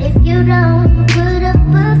 If you don't put up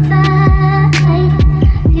a fight,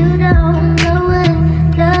 you don't know what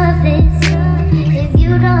love is. If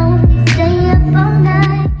you don't stay up all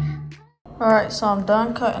night. Alright, so I'm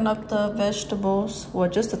done cutting up the vegetables. Well,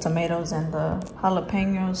 just the tomatoes and the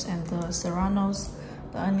jalapenos and the serranos.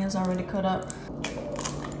 The onions already cut up.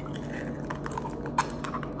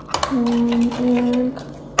 1 egg.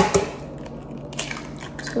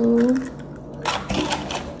 2.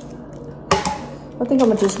 I think I'm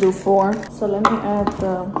gonna just do 4. So let me add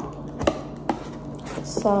the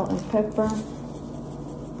salt and pepper.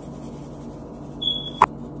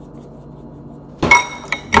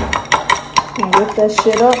 And whip that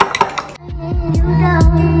shit up. You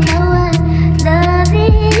don't know what love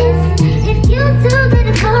is. If you do get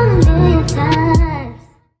it from a million times.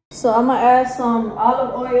 So I'm gonna add some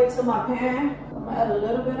olive oil to my pan. I'm gonna add a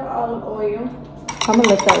little bit of olive oil. I'm gonna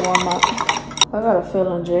let that warm up. I got a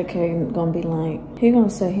feeling JK gonna be like, he gonna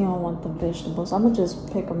say he don't want the vegetables. I'm gonna just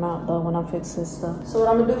pick them out though when I fix his stuff. So what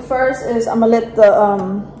I'm gonna do first is I'm gonna let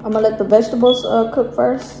the vegetables cook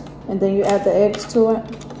first, and then you add the eggs to it.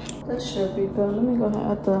 That should be good. Let me go ahead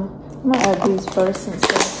and add I'm gonna add these first since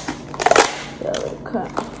they're already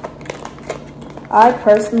cut. I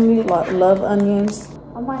personally love onions.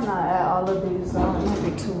 I might not add all of these though. It might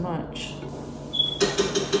be too much.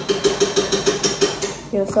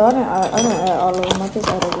 Yeah, so I didn't add all of them. I just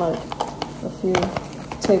added like a few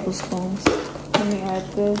tablespoons. Let me add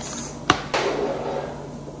this.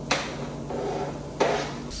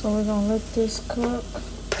 So we're gonna let this cook.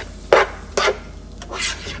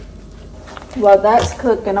 While that's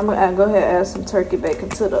cooking, I'm gonna go ahead and add some turkey bacon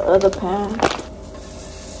to the other pan.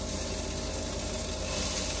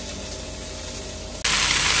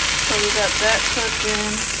 So we got that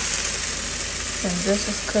cooking. And this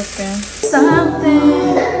is cooking.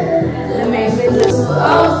 Something that made me look so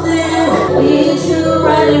often. Need you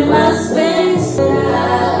right in my space. I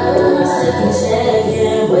was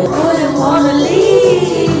checking, but wouldn't wanna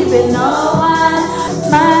leave it. No,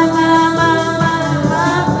 my body.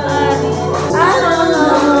 I don't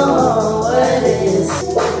know what it is,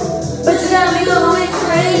 but you got me going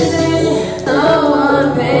crazy. No one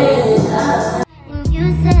pays. And you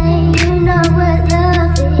say you know what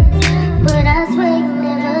love is, but I swear you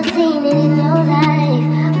never seen it in your life.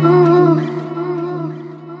 Ooh.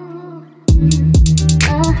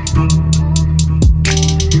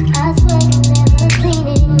 I swear you never seen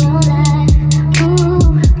it in your life. Ooh.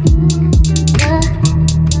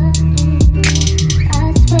 I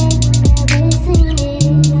swear you never seen it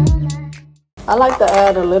in your life. I like to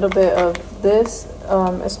add a little bit of this.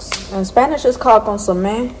 In Spanish, it's called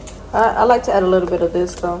consomé. I like to add a little bit of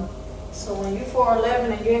this though. So when you're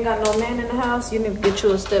 4'11" and you ain't got no man in the house, you need to get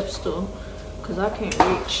you a step stool, cause I can't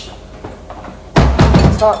reach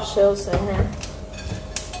the top shelves in here.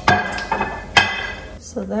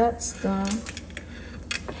 So that's done.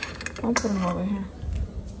 I'll put them over here.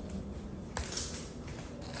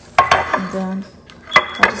 then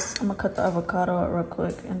I'm gonna cut the avocado up real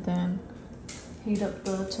quick and then heat up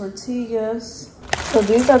the tortillas. So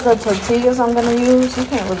these are the tortillas I'm gonna use. You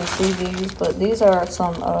can't really see these, but these are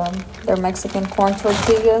some they're Mexican corn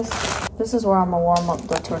tortillas. This is where I'm gonna warm up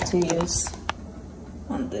the tortillas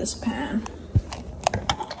on this pan.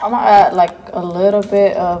 I'm gonna add like a little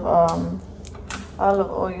bit of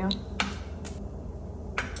olive oil.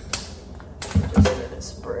 Just let it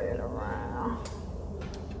spread around.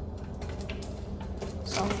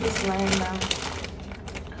 So I'm just laying them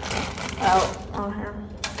out on here.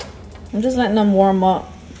 I'm just letting them warm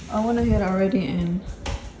up. I went ahead already and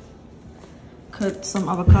cut some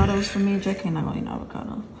avocados for me. JK not gonna eat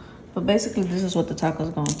avocado. But basically this is what the taco's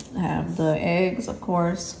gonna have. The eggs, of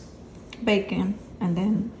course, bacon, and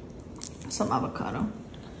then some avocado.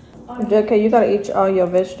 JK, you gotta eat all your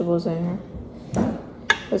vegetables in here.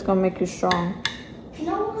 It's gonna make you strong.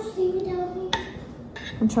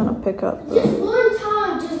 I'm trying to pick up the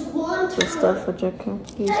stuff for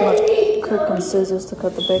JK. Use my cooking scissors to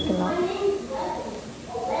cut the bacon out.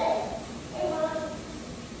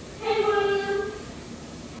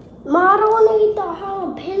 Ma, I don't want to eat the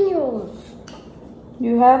jalapenos.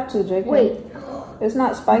 You have to, JK. Wait. It's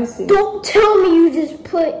not spicy. Don't tell me you just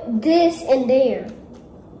put this in there.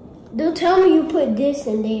 Don't tell me you put this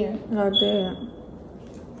in there. I did.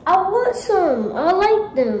 I want some. I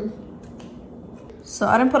like them. So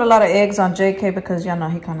I didn't put a lot of eggs on JK because y'all know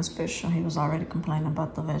he kind of special. He was already complaining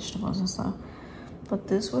about the vegetables and stuff. But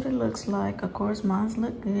this is what it looks like. Of course, mine's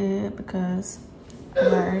look good because I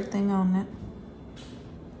got everything on it.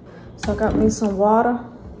 So I got me some water.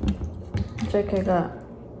 JK got.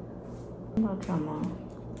 Oh, come on.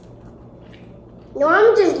 No,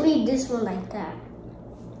 I'm gonna just leave this one like that.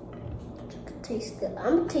 Taste good.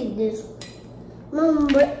 I'm gonna take this one. Mom,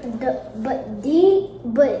 but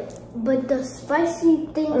the spicy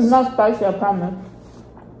things. It's not spicy, I promise.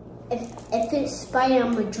 If it's spicy,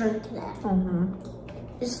 I'm gonna drink that.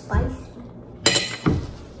 It's spicy.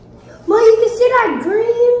 Mom, you can see that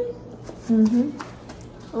green?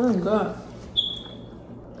 Oh, good.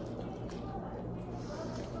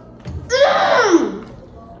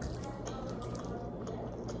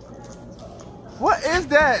 What is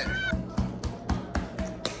that?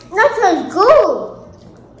 That sounds good.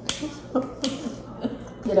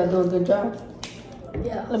 Did I do a good job?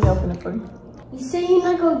 Yeah. Let me open it for you. You say you're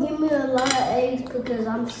not gonna give me a lot of eggs because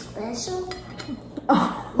I'm special?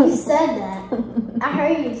 You said that. I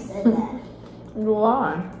heard you said that. You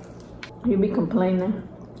are. You be complaining.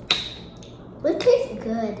 It tastes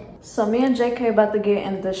good. So me and JK about to get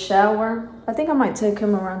in the shower. I think I might take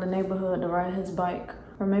him around the neighborhood to ride his bike.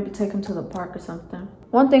 Or maybe take him to the park or something.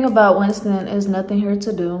 One thing about Winston is nothing here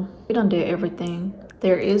to do. We done did everything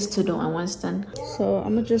there is to do in Winston. So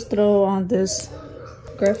I'm gonna just throw on this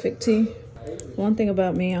graphic tee. One thing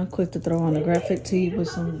about me, I'm quick to throw on a graphic tee with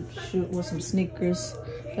some sneakers.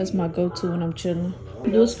 That's my go-to when I'm chilling.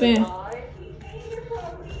 Do a spin.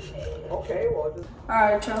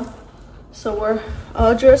 Alright, y'all. So we're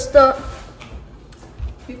all dressed up.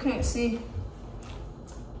 You can't see.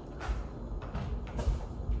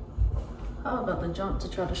 I was about to jump to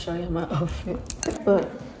try to show you my outfit. But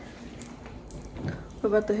we're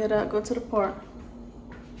about to head out, go to the park.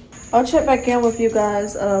 I'll check back in with you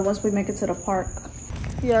guys once we make it to the park.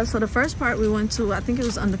 Yeah, so the first park we went to, I think it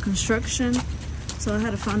was under construction. So I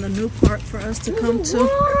had to find a new park for us to come to.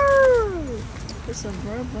 It's a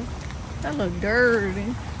rubber. That look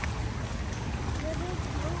dirty.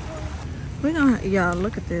 We're gonna, y'all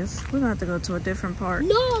look at this. We're gonna have to go to a different park.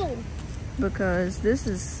 No! Because this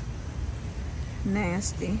is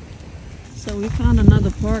nasty. So we found another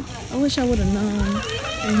park. I wish I would have known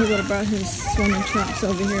and he would have brought his swimming trunks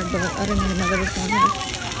over here, but I didn't even know that was down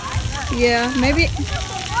here. Yeah, maybe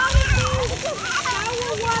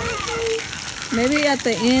at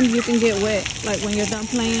the end you can get wet. Like when you're done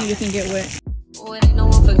playing, you can get wet. Oh, it ain't no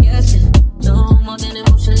one for guessing. No more than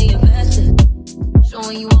emotionally invested.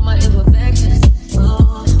 Showing you all my imperfections.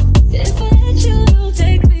 Oh, if I let you, don't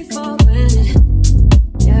take me for granted.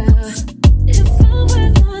 Yeah. If I'm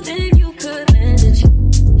worth more than you could manage.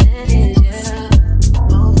 Yeah.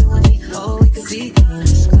 Oh, we want me, oh, we could be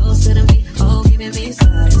honest. Closer to me, oh, giving me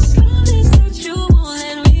signs. Promise that you won't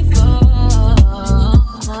let me fall.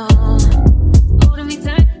 Holding me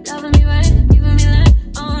tight, loving me right, giving me life.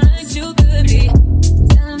 Oh, like you could.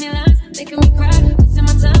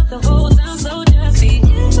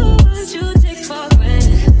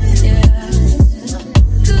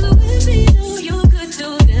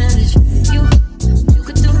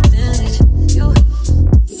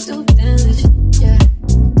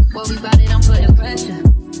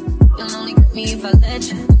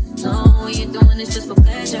 what you're doing is just for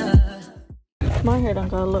pleasure. My hair done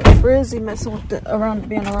got a little frizzy messing with being around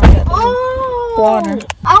that water.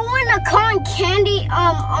 I want a cotton candy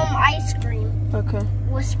ice cream. Okay.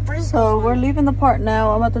 With sprinkles. So we're leaving the park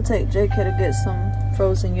now. I'm about to take JK to get some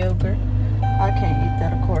frozen yogurt. I can't eat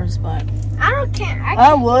that, of course, but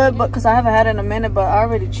I would, but because I haven't had it in a minute. But I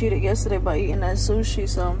already cheated yesterday by eating that sushi,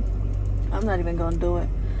 so I'm not even gonna do it.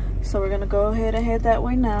 So we're gonna go ahead and head that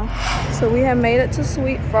way now. So we have made it to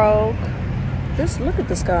Sweet Frog. Look at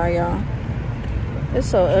the sky, y'all. It's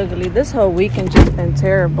so ugly. This whole weekend just been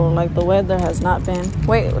terrible. Like, the weather has not been.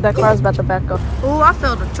 Wait, that car's about to back up. Oh, I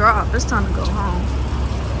felt a drop. It's time to go home.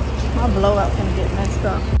 My blowout gonna get messed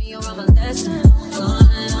up. If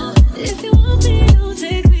you want me, don't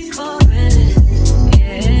take me for granted.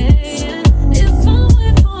 Yeah. If I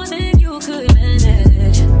went more than you could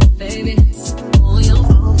manage, baby. Oh, you'll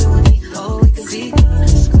fall through with me. Oh, we could be good.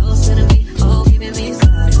 Closer to me. Oh, giving me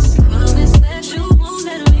sides. Promise that you won't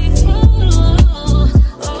let me fall.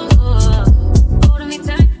 Holding me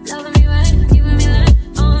tight, loving me right, giving me life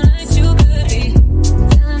all night. You could be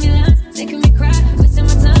telling me lies, making me cry, wasting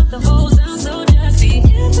my time. The whole time so just be.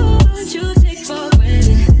 If I want you, take for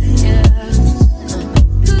granted.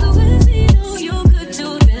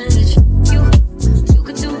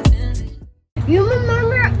 You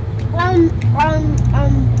remember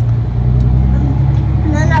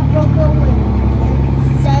Nana broke up with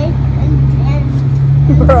Say and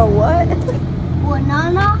Bro, what? with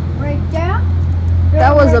Nana right there?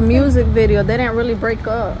 That was a music video. They didn't really break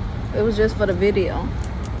up. It was just for the video.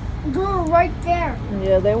 They were right there.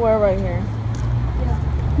 Yeah, they were right here.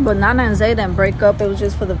 Yeah. But Nana and Zay didn't break up. It was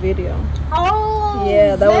just for the video. Oh,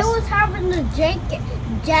 yeah, they was having the jacket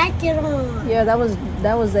on. Yeah, that was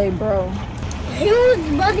Zay, bro. He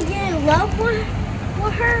was about to get in love with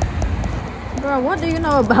her. Bro, what do you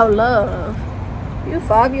know about love? You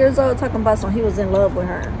 5 years old talking about he was in love with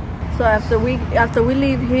her. So after we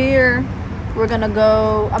leave here, we're gonna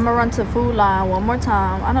go. I'm gonna run to Food Line one more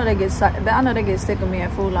time. I know they get sick of me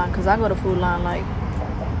at Food Line because I go to Food Line like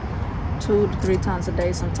 2 to 3 times a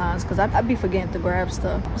day sometimes because I be forgetting to grab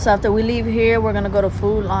stuff. So after we leave here, we're gonna go to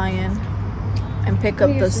Food Lion and pick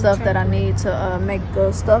up the stuff that I need to make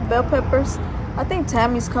the stuffed bell peppers. I think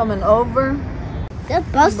Tammy's coming over. That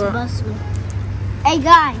busted. Hey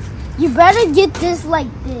guys, you better get this like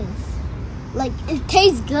this. Like, it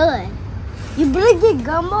tastes good. You better get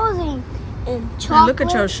gumbos and chocolate. And look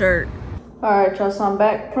at your shirt. Alright, y'all, so I'm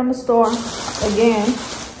back from the store again.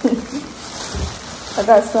 I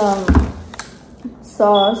got some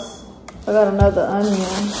sauce. I got another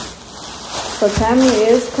onion. So Tammy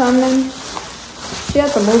is coming. She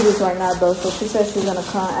at the movies right now though, so she said she's gonna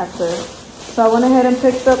come after. So I went ahead and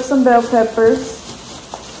picked up some bell peppers.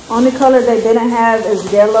 Only color they didn't have is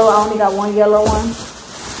yellow. I only got one yellow one.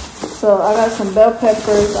 So I got some bell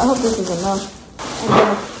peppers. I hope this is enough. And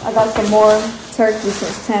then I got some more turkey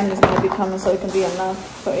since Tammy's gonna be coming, so it can be enough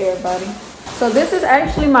for everybody. So this is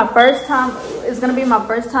actually my first time. It's gonna be my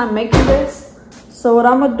first time making this. So what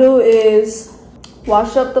I'm gonna do is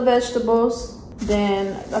wash up the vegetables.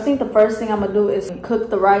 Then I think the first thing I'm gonna do is cook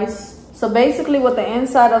the rice. So basically what the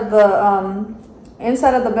inside of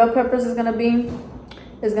the bell peppers is gonna be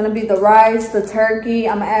the rice, the turkey.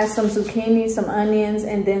 I'm gonna add some zucchini, some onions,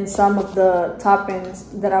 and then some of the toppings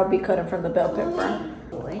that I'll be cutting from the bell pepper.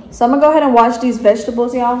 So I'm gonna go ahead and wash these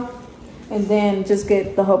vegetables, y'all, and then just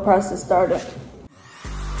get the whole process started.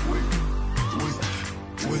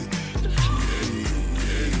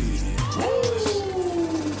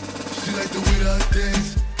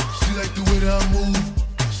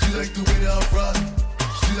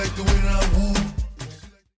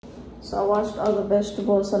 So I washed all the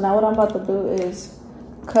vegetables. So now what I'm about to do is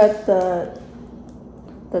cut the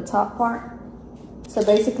top part. So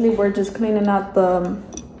basically we're just cleaning out the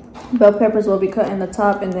bell peppers. Will be cutting the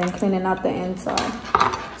top and then cleaning out the inside.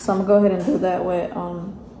 So I'm gonna go ahead and do that with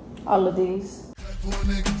all of these.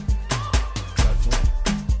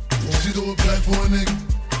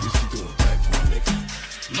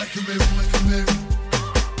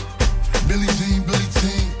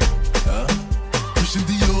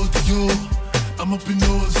 I'm up in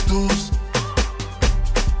all the stores.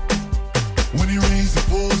 When it rains, it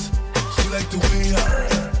pours. She like the way I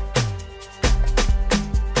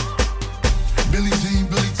Billie Jean,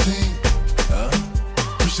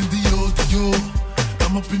 pushing Dior.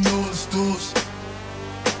 I'm up in all the stores.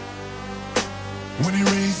 When it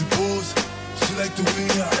rains, it pours. She like the way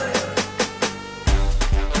I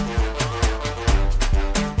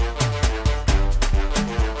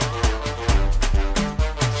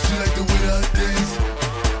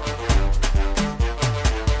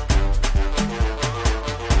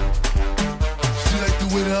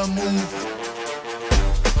way that I move.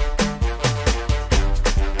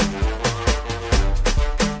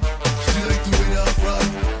 She like the way that I rock.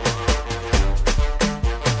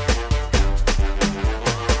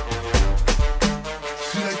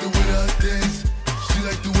 She like the way that I dance. She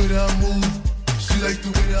like the way that I move. She like the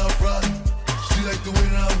way that I rock. She like the way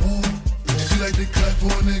that I move. She like to clap for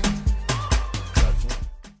a nigga.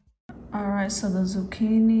 Alright, so the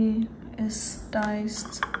zucchini is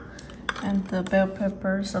diced and the bell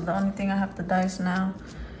pepper. So the only thing I have to dice now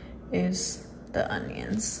is the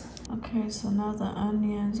onions. Okay, so now the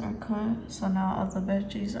onions are cut. So now all the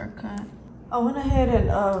veggies are cut. I went ahead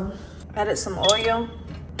and added some oil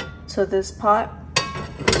to this pot.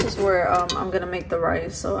 This is where I'm gonna make the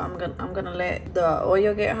rice. So I'm gonna let the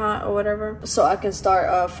oil get hot or whatever, so I can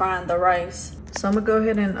start frying the rice. So I'm gonna go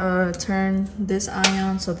ahead and turn this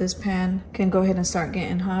ion so this pan can go ahead and start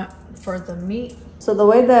getting hot for the meat. So the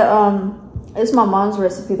way that it's my mom's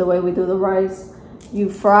recipe, the way we do the rice, you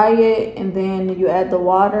fry it and then you add the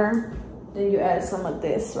water, then you add some of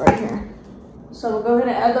this right here. So we'll go ahead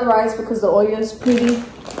and add the rice because the oil is pretty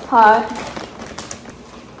hot.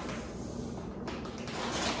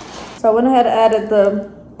 So I went ahead and added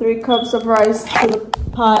the 3 cups of rice to the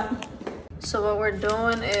pot. So what we're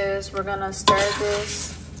doing is we're gonna stir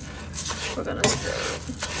this. We're gonna stir it.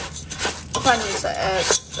 I probably need to add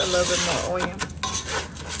a little bit more oil.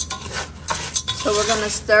 So we're gonna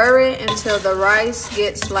stir it until the rice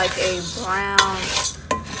gets like a brown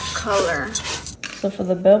color. So for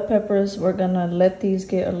the bell peppers, we're gonna let these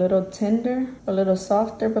get a little tender, a little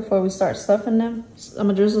softer before we start stuffing them. I'm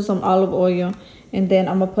gonna drizzle some olive oil and then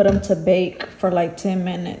I'm gonna put them to bake for like 10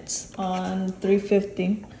 minutes on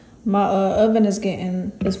 350. My oven is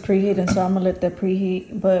preheating, so I'm gonna let that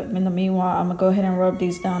preheat. But in the meanwhile, I'm gonna go ahead and rub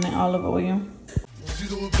these down in olive oil. She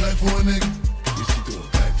do it back for a nigga. Yeah, she do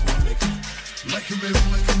it back for a nigga. Like a mirror,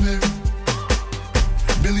 like a mirror.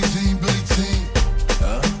 Billie Jean, Billie Jean.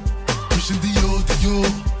 Pushing Dior, Dior.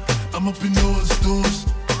 I'm up in all the stores.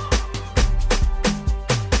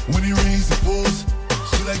 When it rains, it pours.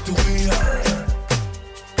 She like the way I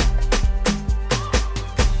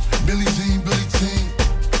Billie Jean, Billie Jean.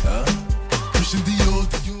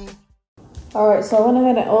 Alright, so I went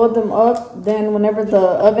ahead and oiled them up. Then whenever the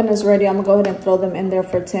oven is ready, I'm gonna go ahead and throw them in there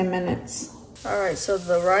for 10 minutes. Alright, so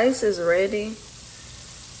the rice is ready.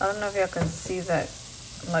 I don't know if y'all can see that,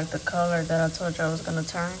 like the color that I told you I was gonna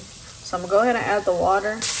turn. So I'm gonna go ahead and add the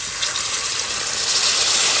water.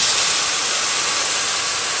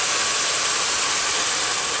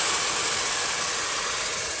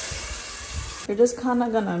 You're just kind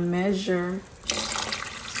of gonna measure,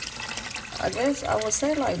 I guess I would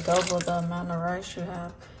say like double the amount of rice you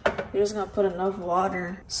have. You're just gonna put enough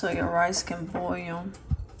water so your rice can boil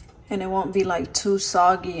and it won't be like too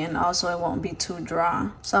soggy, and also it won't be too dry.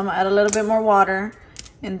 So I'm gonna add a little bit more water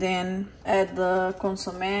and then add the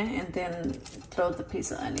consomme and then throw the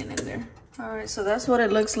piece of onion in there. All right, so that's what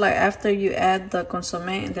it looks like after you add the consomme,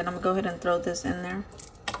 and then I'm gonna go ahead and throw this in there.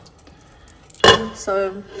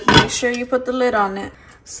 So make sure you put the lid on it.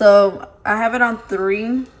 So I have it on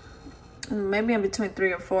 3, maybe in between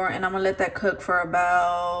 3 or 4, and I'm gonna let that cook for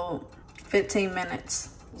about 15 minutes.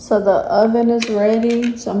 So the oven is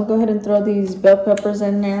ready. So I'm gonna go ahead and throw these bell peppers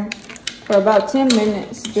in there for about 10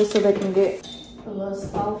 minutes, just so they can get a little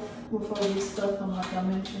soft before we stuff them like I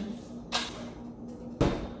mentioned.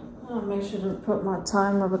 I'll make sure to put my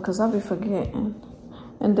timer because I'll be forgetting.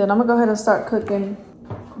 And then I'm gonna go ahead and start cooking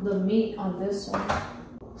the meat on this one.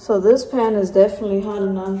 So this pan is definitely hot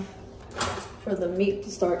enough for the meat to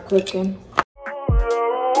start cooking.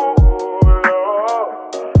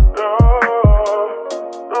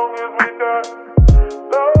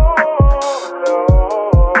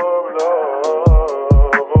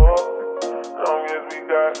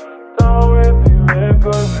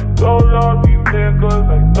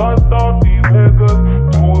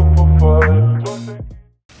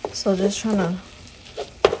 So just trying to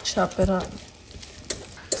chop it up.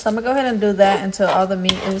 So I'm gonna go ahead and do that until all the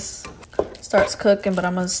meat starts cooking, but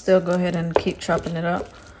I'm gonna still go ahead and keep chopping it up.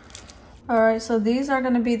 All right, so these are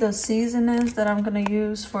gonna be the seasonings that I'm gonna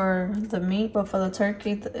use for the meat, but for the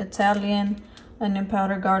turkey, the Italian onion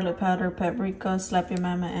powder, garlic powder, paprika, slap your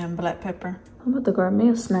mama, and black pepper. I'm about to grab me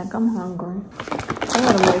a snack. I'm hungry. I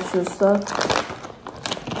gotta make sure stuff,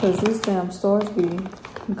 because these damn stores be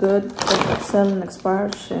good at selling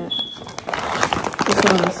expired shit. That's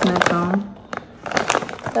what I'm gonna snack on.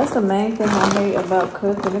 That's the main thing I hate about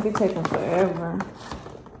cooking. It be taking forever.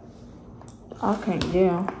 I can't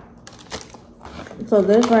deal. So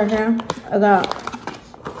this right here, I got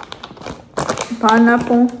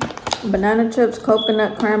pineapple, banana chips,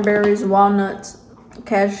 coconut, cranberries, walnuts,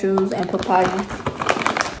 cashews, and papaya.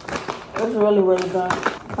 It's really, really good.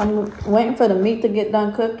 I'm waiting for the meat to get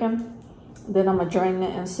done cooking. Then I'm gonna drain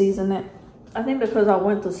it and season it. I think because I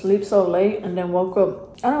went to sleep so late and then woke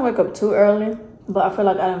up. I didn't wake up too early, but I feel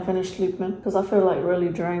like I didn't finish sleeping because I feel like really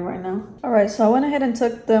drained right now. All right, so I went ahead and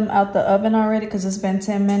took them out the oven already because it's been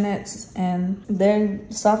 10 minutes and they're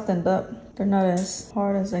softened up. They're not as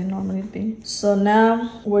hard as they normally be. So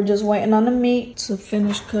now we're just waiting on the meat to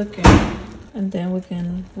finish cooking, and then we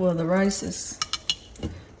can, well, the rice is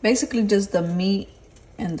basically just the meat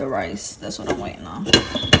and the rice. That's what I'm waiting on.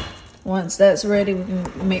 Once that's ready, we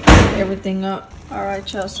can mix everything up. All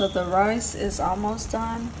right, y'all, so the rice is almost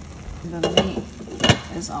done. The meat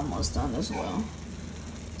is almost done as well.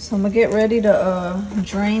 So I'm gonna get ready to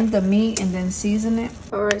drain the meat and then season it.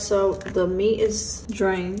 All right, so the meat is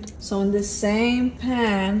drained. So in this same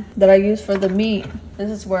pan that I use for the meat, this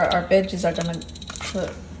is where our veggies are gonna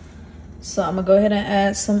cook. So I'm gonna go ahead and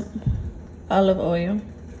add some olive oil.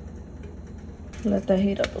 Let that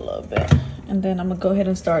heat up a little bit. And then I'm gonna go ahead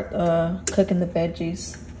and start cooking the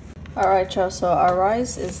veggies. All right, y'all, so our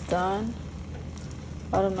rice is done.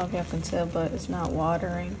 I don't know if y'all can tell, but it's not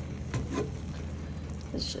watering.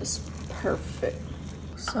 It's just perfect.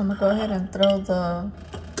 So I'm gonna go ahead and throw the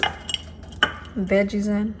veggies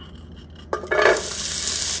in. Okay.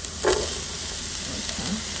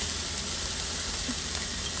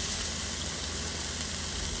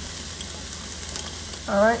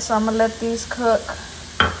 All right, so I'm gonna let these cook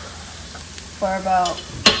for about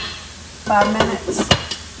 5 minutes.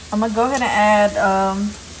 I'm gonna go ahead and add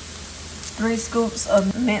 3 scoops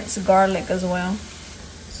of minced garlic as well.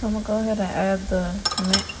 So I'm gonna go ahead and add the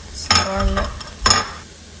minced garlic.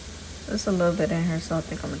 There's a little bit in here, so I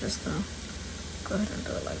think I'm just gonna go ahead and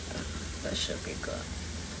do it like that. That should be good.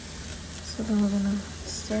 So then we're gonna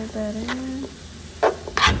stir that in.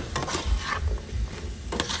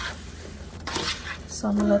 So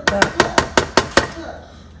I'm gonna let that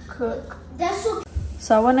cook.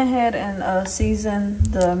 So I went ahead and seasoned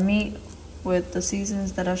the meat with the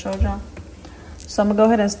seasonings that I showed y'all. So I'm gonna go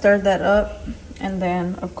ahead and stir that up, and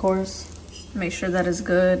then of course make sure that it's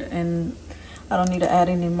good and I don't need to add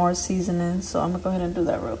any more seasoning. So I'm gonna go ahead and do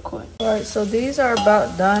that real quick. All right, so these are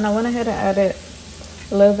about done. I went ahead and added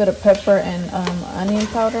a little bit of pepper and onion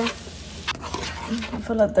powder. I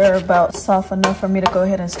feel like they're about soft enough for me to go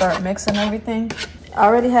ahead and start mixing everything. I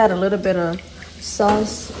already had a little bit of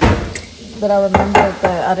sauce that I remember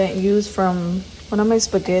that I didn't use from when I made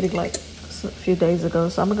spaghetti like a few days ago.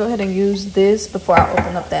 So I'm gonna go ahead and use this before I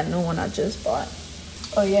open up that new one I just bought.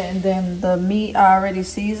 Oh yeah, and then the meat I already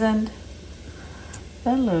seasoned.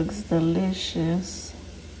 That looks delicious.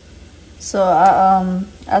 So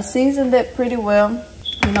I seasoned it pretty well.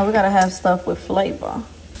 You know, we gotta have stuff with flavor.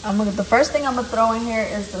 The first thing I'm gonna throw in here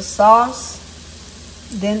is the sauce,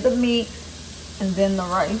 then the meat, and then the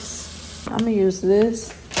rice. I'm gonna use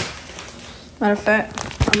this. Matter of fact,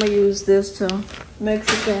 I'm gonna use this too.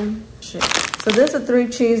 Mexican shit. So this is 3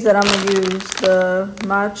 cheese that I'm gonna use: the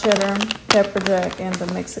mild cheddar, pepper jack, and the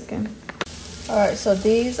Mexican. All right, so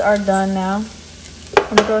these are done now.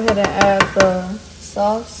 I'm gonna go ahead and add the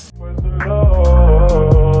sauce.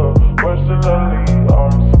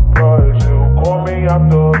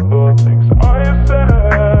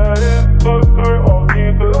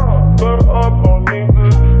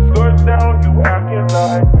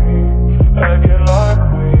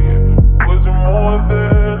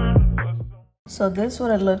 So this is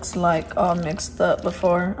what it looks like all mixed up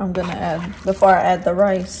before I add the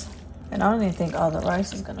rice. And I don't even think all the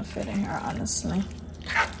rice is gonna fit in here, honestly.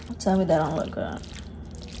 Tell me that don't look good.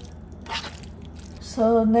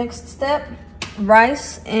 So next step,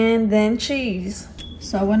 rice and then cheese.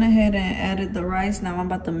 So I went ahead and added the rice. Now I'm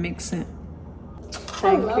about to mix it.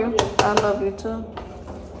 Thank you. I love you too.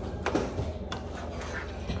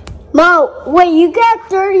 Mo, wait, you got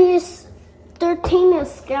 13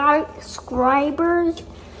 subscribers?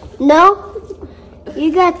 No?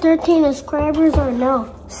 You got 13 subscribers or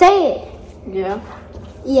no? Say it. Yeah.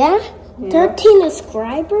 Yeah? 13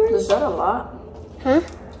 subscribers? Is that a lot? Huh?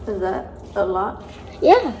 Is that a lot?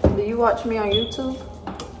 Yeah. Do you watch me on YouTube?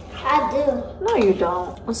 I do. No, you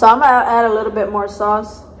don't. So I'm gonna add a little bit more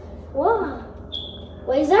sauce. What?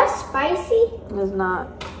 Wait, is that spicy? It's not.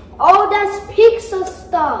 Oh, that's pizza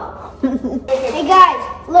stuff. Hey guys,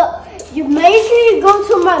 look. You make sure you go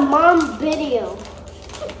to my mom's video.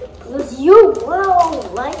 Because you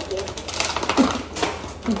will like it.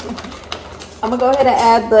 I'm gonna go ahead and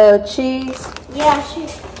add the cheese. Yeah,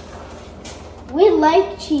 we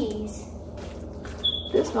like cheese.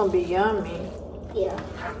 This is gonna be yummy. Yeah.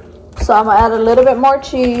 So I'm gonna add a little bit more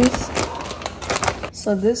cheese.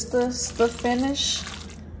 So this is the finish.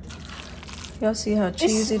 Y'all see how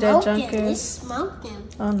cheesy that junk It's is? smoking.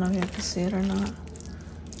 I don't know if you can see it or not.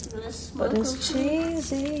 But it's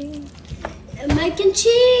cheesy. Mac and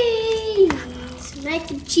cheese.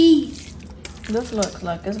 Mac and cheese. This looks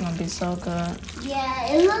like it's gonna be so good.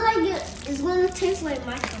 Yeah, it looks like it's gonna taste like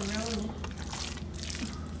macaroni.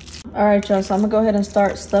 All right, y'all, so I'm gonna go ahead and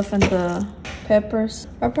start stuffing the peppers.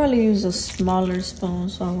 I'll probably use a smaller spoon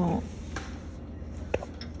so I won't.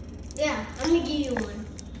 Yeah, I'm gonna give you one.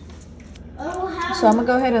 So I'm gonna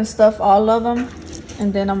go ahead and stuff all of them,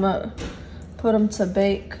 and then I'm gonna put them to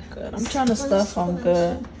bake. Good. I'm trying to stuff them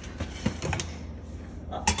good.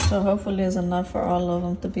 So hopefully there's enough for all of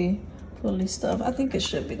them to be fully stuffed. I think it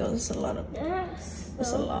should be though. It's a lot of.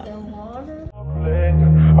 It's a lot.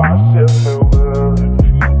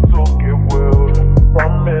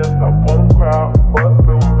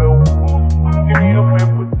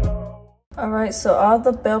 All right, so all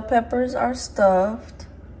the bell peppers are stuffed.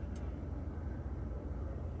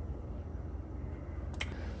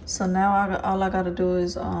 So now all I gotta do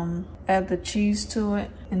is add the cheese to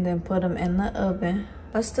it and then put them in the oven.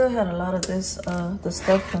 I still had a lot of this, the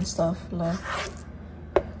stuffing stuff left.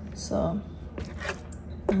 So,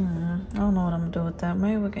 I don't know what I'm gonna do with that.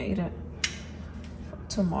 Maybe we can eat it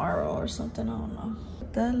tomorrow or something, I don't know.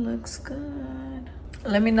 That looks good.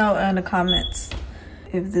 Let me know in the comments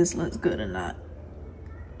if this looks good or not.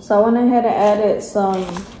 So I went ahead and added some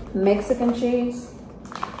Mexican cheese.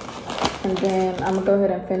 And then I'm gonna go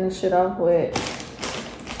ahead and finish it off with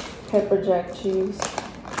pepper jack cheese.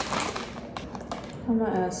 I'm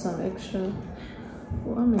gonna add some extra.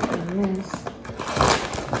 Ooh, I'm making a mess.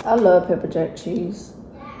 I love pepper jack cheese.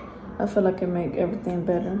 I feel like it makes everything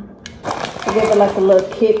better. I give it like a little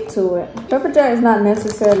kick to it. Pepper jack is not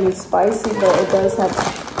necessarily spicy, but it does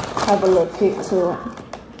have a little kick to it.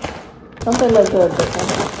 Don't they look good,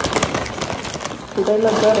 do they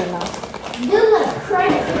look good or not? They look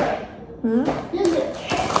cray. Hmm? They look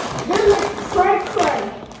cray.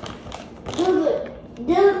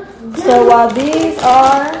 So while these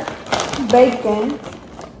are baking,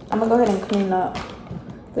 I'm gonna go ahead and clean up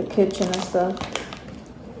the kitchen and stuff.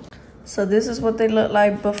 So this is what they look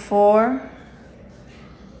like before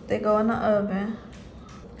they go in the oven.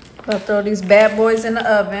 I'll throw these bad boys in the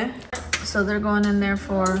oven. So they're going in there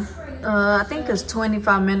for, I think it's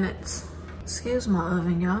 25 minutes. Excuse my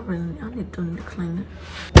oven, y'all. I need to clean it.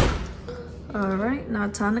 All right, now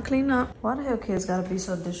time to clean up. Why the hell kids gotta be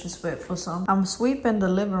so disrespectful? So I'm sweeping the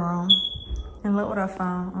living room, and look what I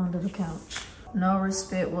found under the couch. No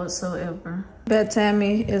respect whatsoever. Bet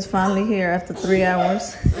Tammy is finally here after 3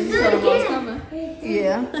 hours.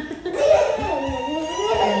 Yeah. And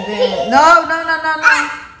then no.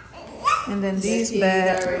 And then these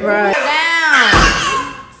bad right down.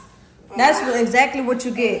 That's exactly what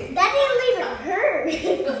you get. That didn't even hurt.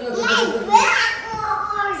 My back.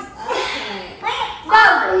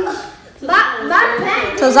 My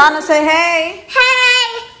back. Tazana, say hey.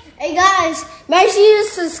 Hey. Hey guys, make sure you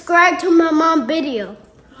subscribe to my mom's video.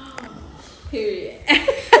 Period.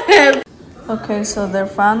 Okay, so they're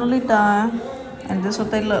finally done, and this is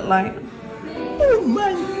what they look like. Oh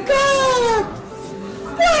my God!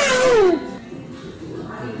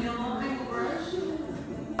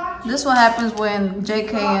 Wow. This is what happens when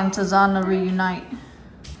JK and Tazana reunite.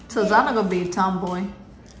 Tazana gonna be a tomboy.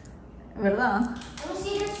 ¿Verdad?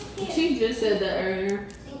 She just said that earlier.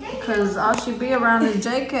 Cause all she be around is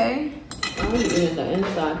JK. I'm gonna do the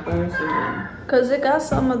inside first and then. Cause it got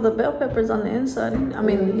some of the bell peppers on the inside. I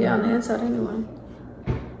mean, yeah, on the inside anyway.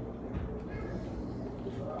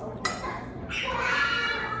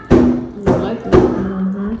 You like it?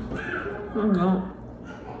 Mm-hmm. I know.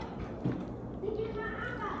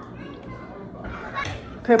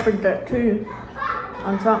 Pepper jack too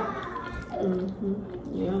on top.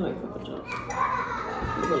 Yeah, I like pepper jack.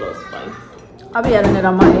 With a little spice. I'll be adding it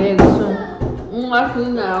on my eggs too. I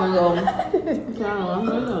seen that on your. I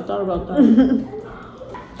never thought about that.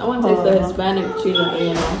 I want to taste the Hispanic cheese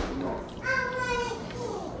again.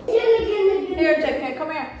 Here, JK,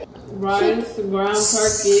 come here. Rice, ground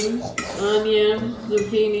turkey, onion,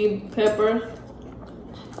 zucchini, pepper,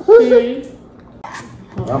 cheese.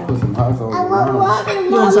 I put some hot sauce I want water,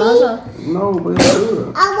 You want salsa? on. No, but it's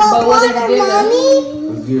good. I want water, mommy.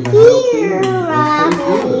 It's giving healthy. It's pretty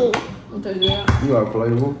good. Okay, yeah. You got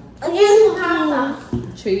flavor.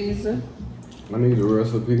 Cheese. I need a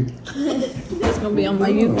recipe. It's gonna be on my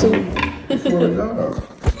YouTube. Swear to God.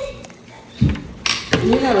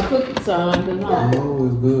 You gotta cook it so I can No,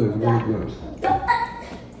 it's good. It's really good.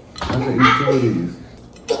 I can eat two of these.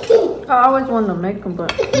 I always wanted to make them,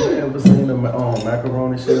 but You ever seen the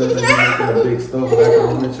macaroni shells? They making a big stuffed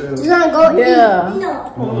macaroni shells. You gonna go yeah.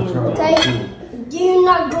 No. Okay. You're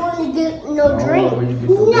not going to get no drink.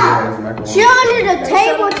 No. She under the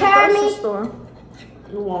table, Tammy.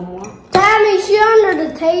 You want more? Tammy, she under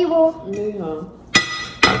the table. Yeah.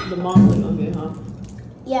 The mom's gonna get, huh?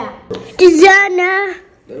 Yeah. Designer.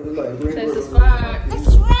 Say subscribe.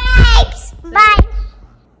 Bye.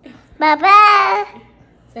 Bye-bye.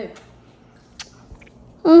 Say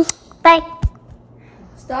Bye.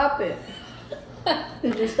 stop it.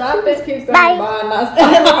 Did you stop it? keep saying Bye. bye, not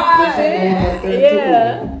saying bye.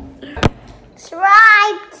 Yeah.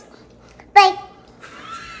 Striped. Bye.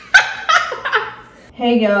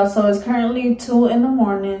 Hey y'all, so it's currently 2 in the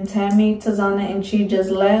morning. Tammy, Tazana, and Chi just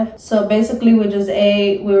left. So basically we just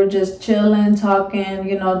ate. We were just chilling, talking,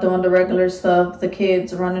 you know, doing the regular stuff. The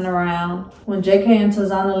kids running around. When JK and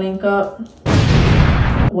Tazana link up,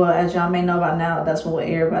 well, as y'all may know by now, that's what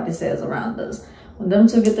everybody says around us. When them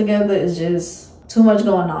two get together, it's just too much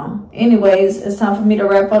going on. Anyways, it's time for me to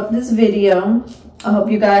wrap up this video. I hope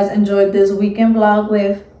you guys enjoyed this weekend vlog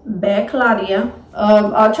with Bad Claudia.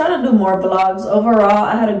 I'll try to do more vlogs. Overall,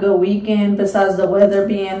 I had a good weekend besides the weather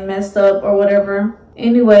being messed up or whatever.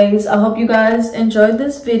 Anyways, I hope you guys enjoyed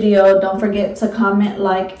this video. Don't forget to comment,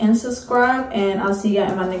 like, and subscribe, and I'll see you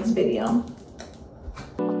in my next video.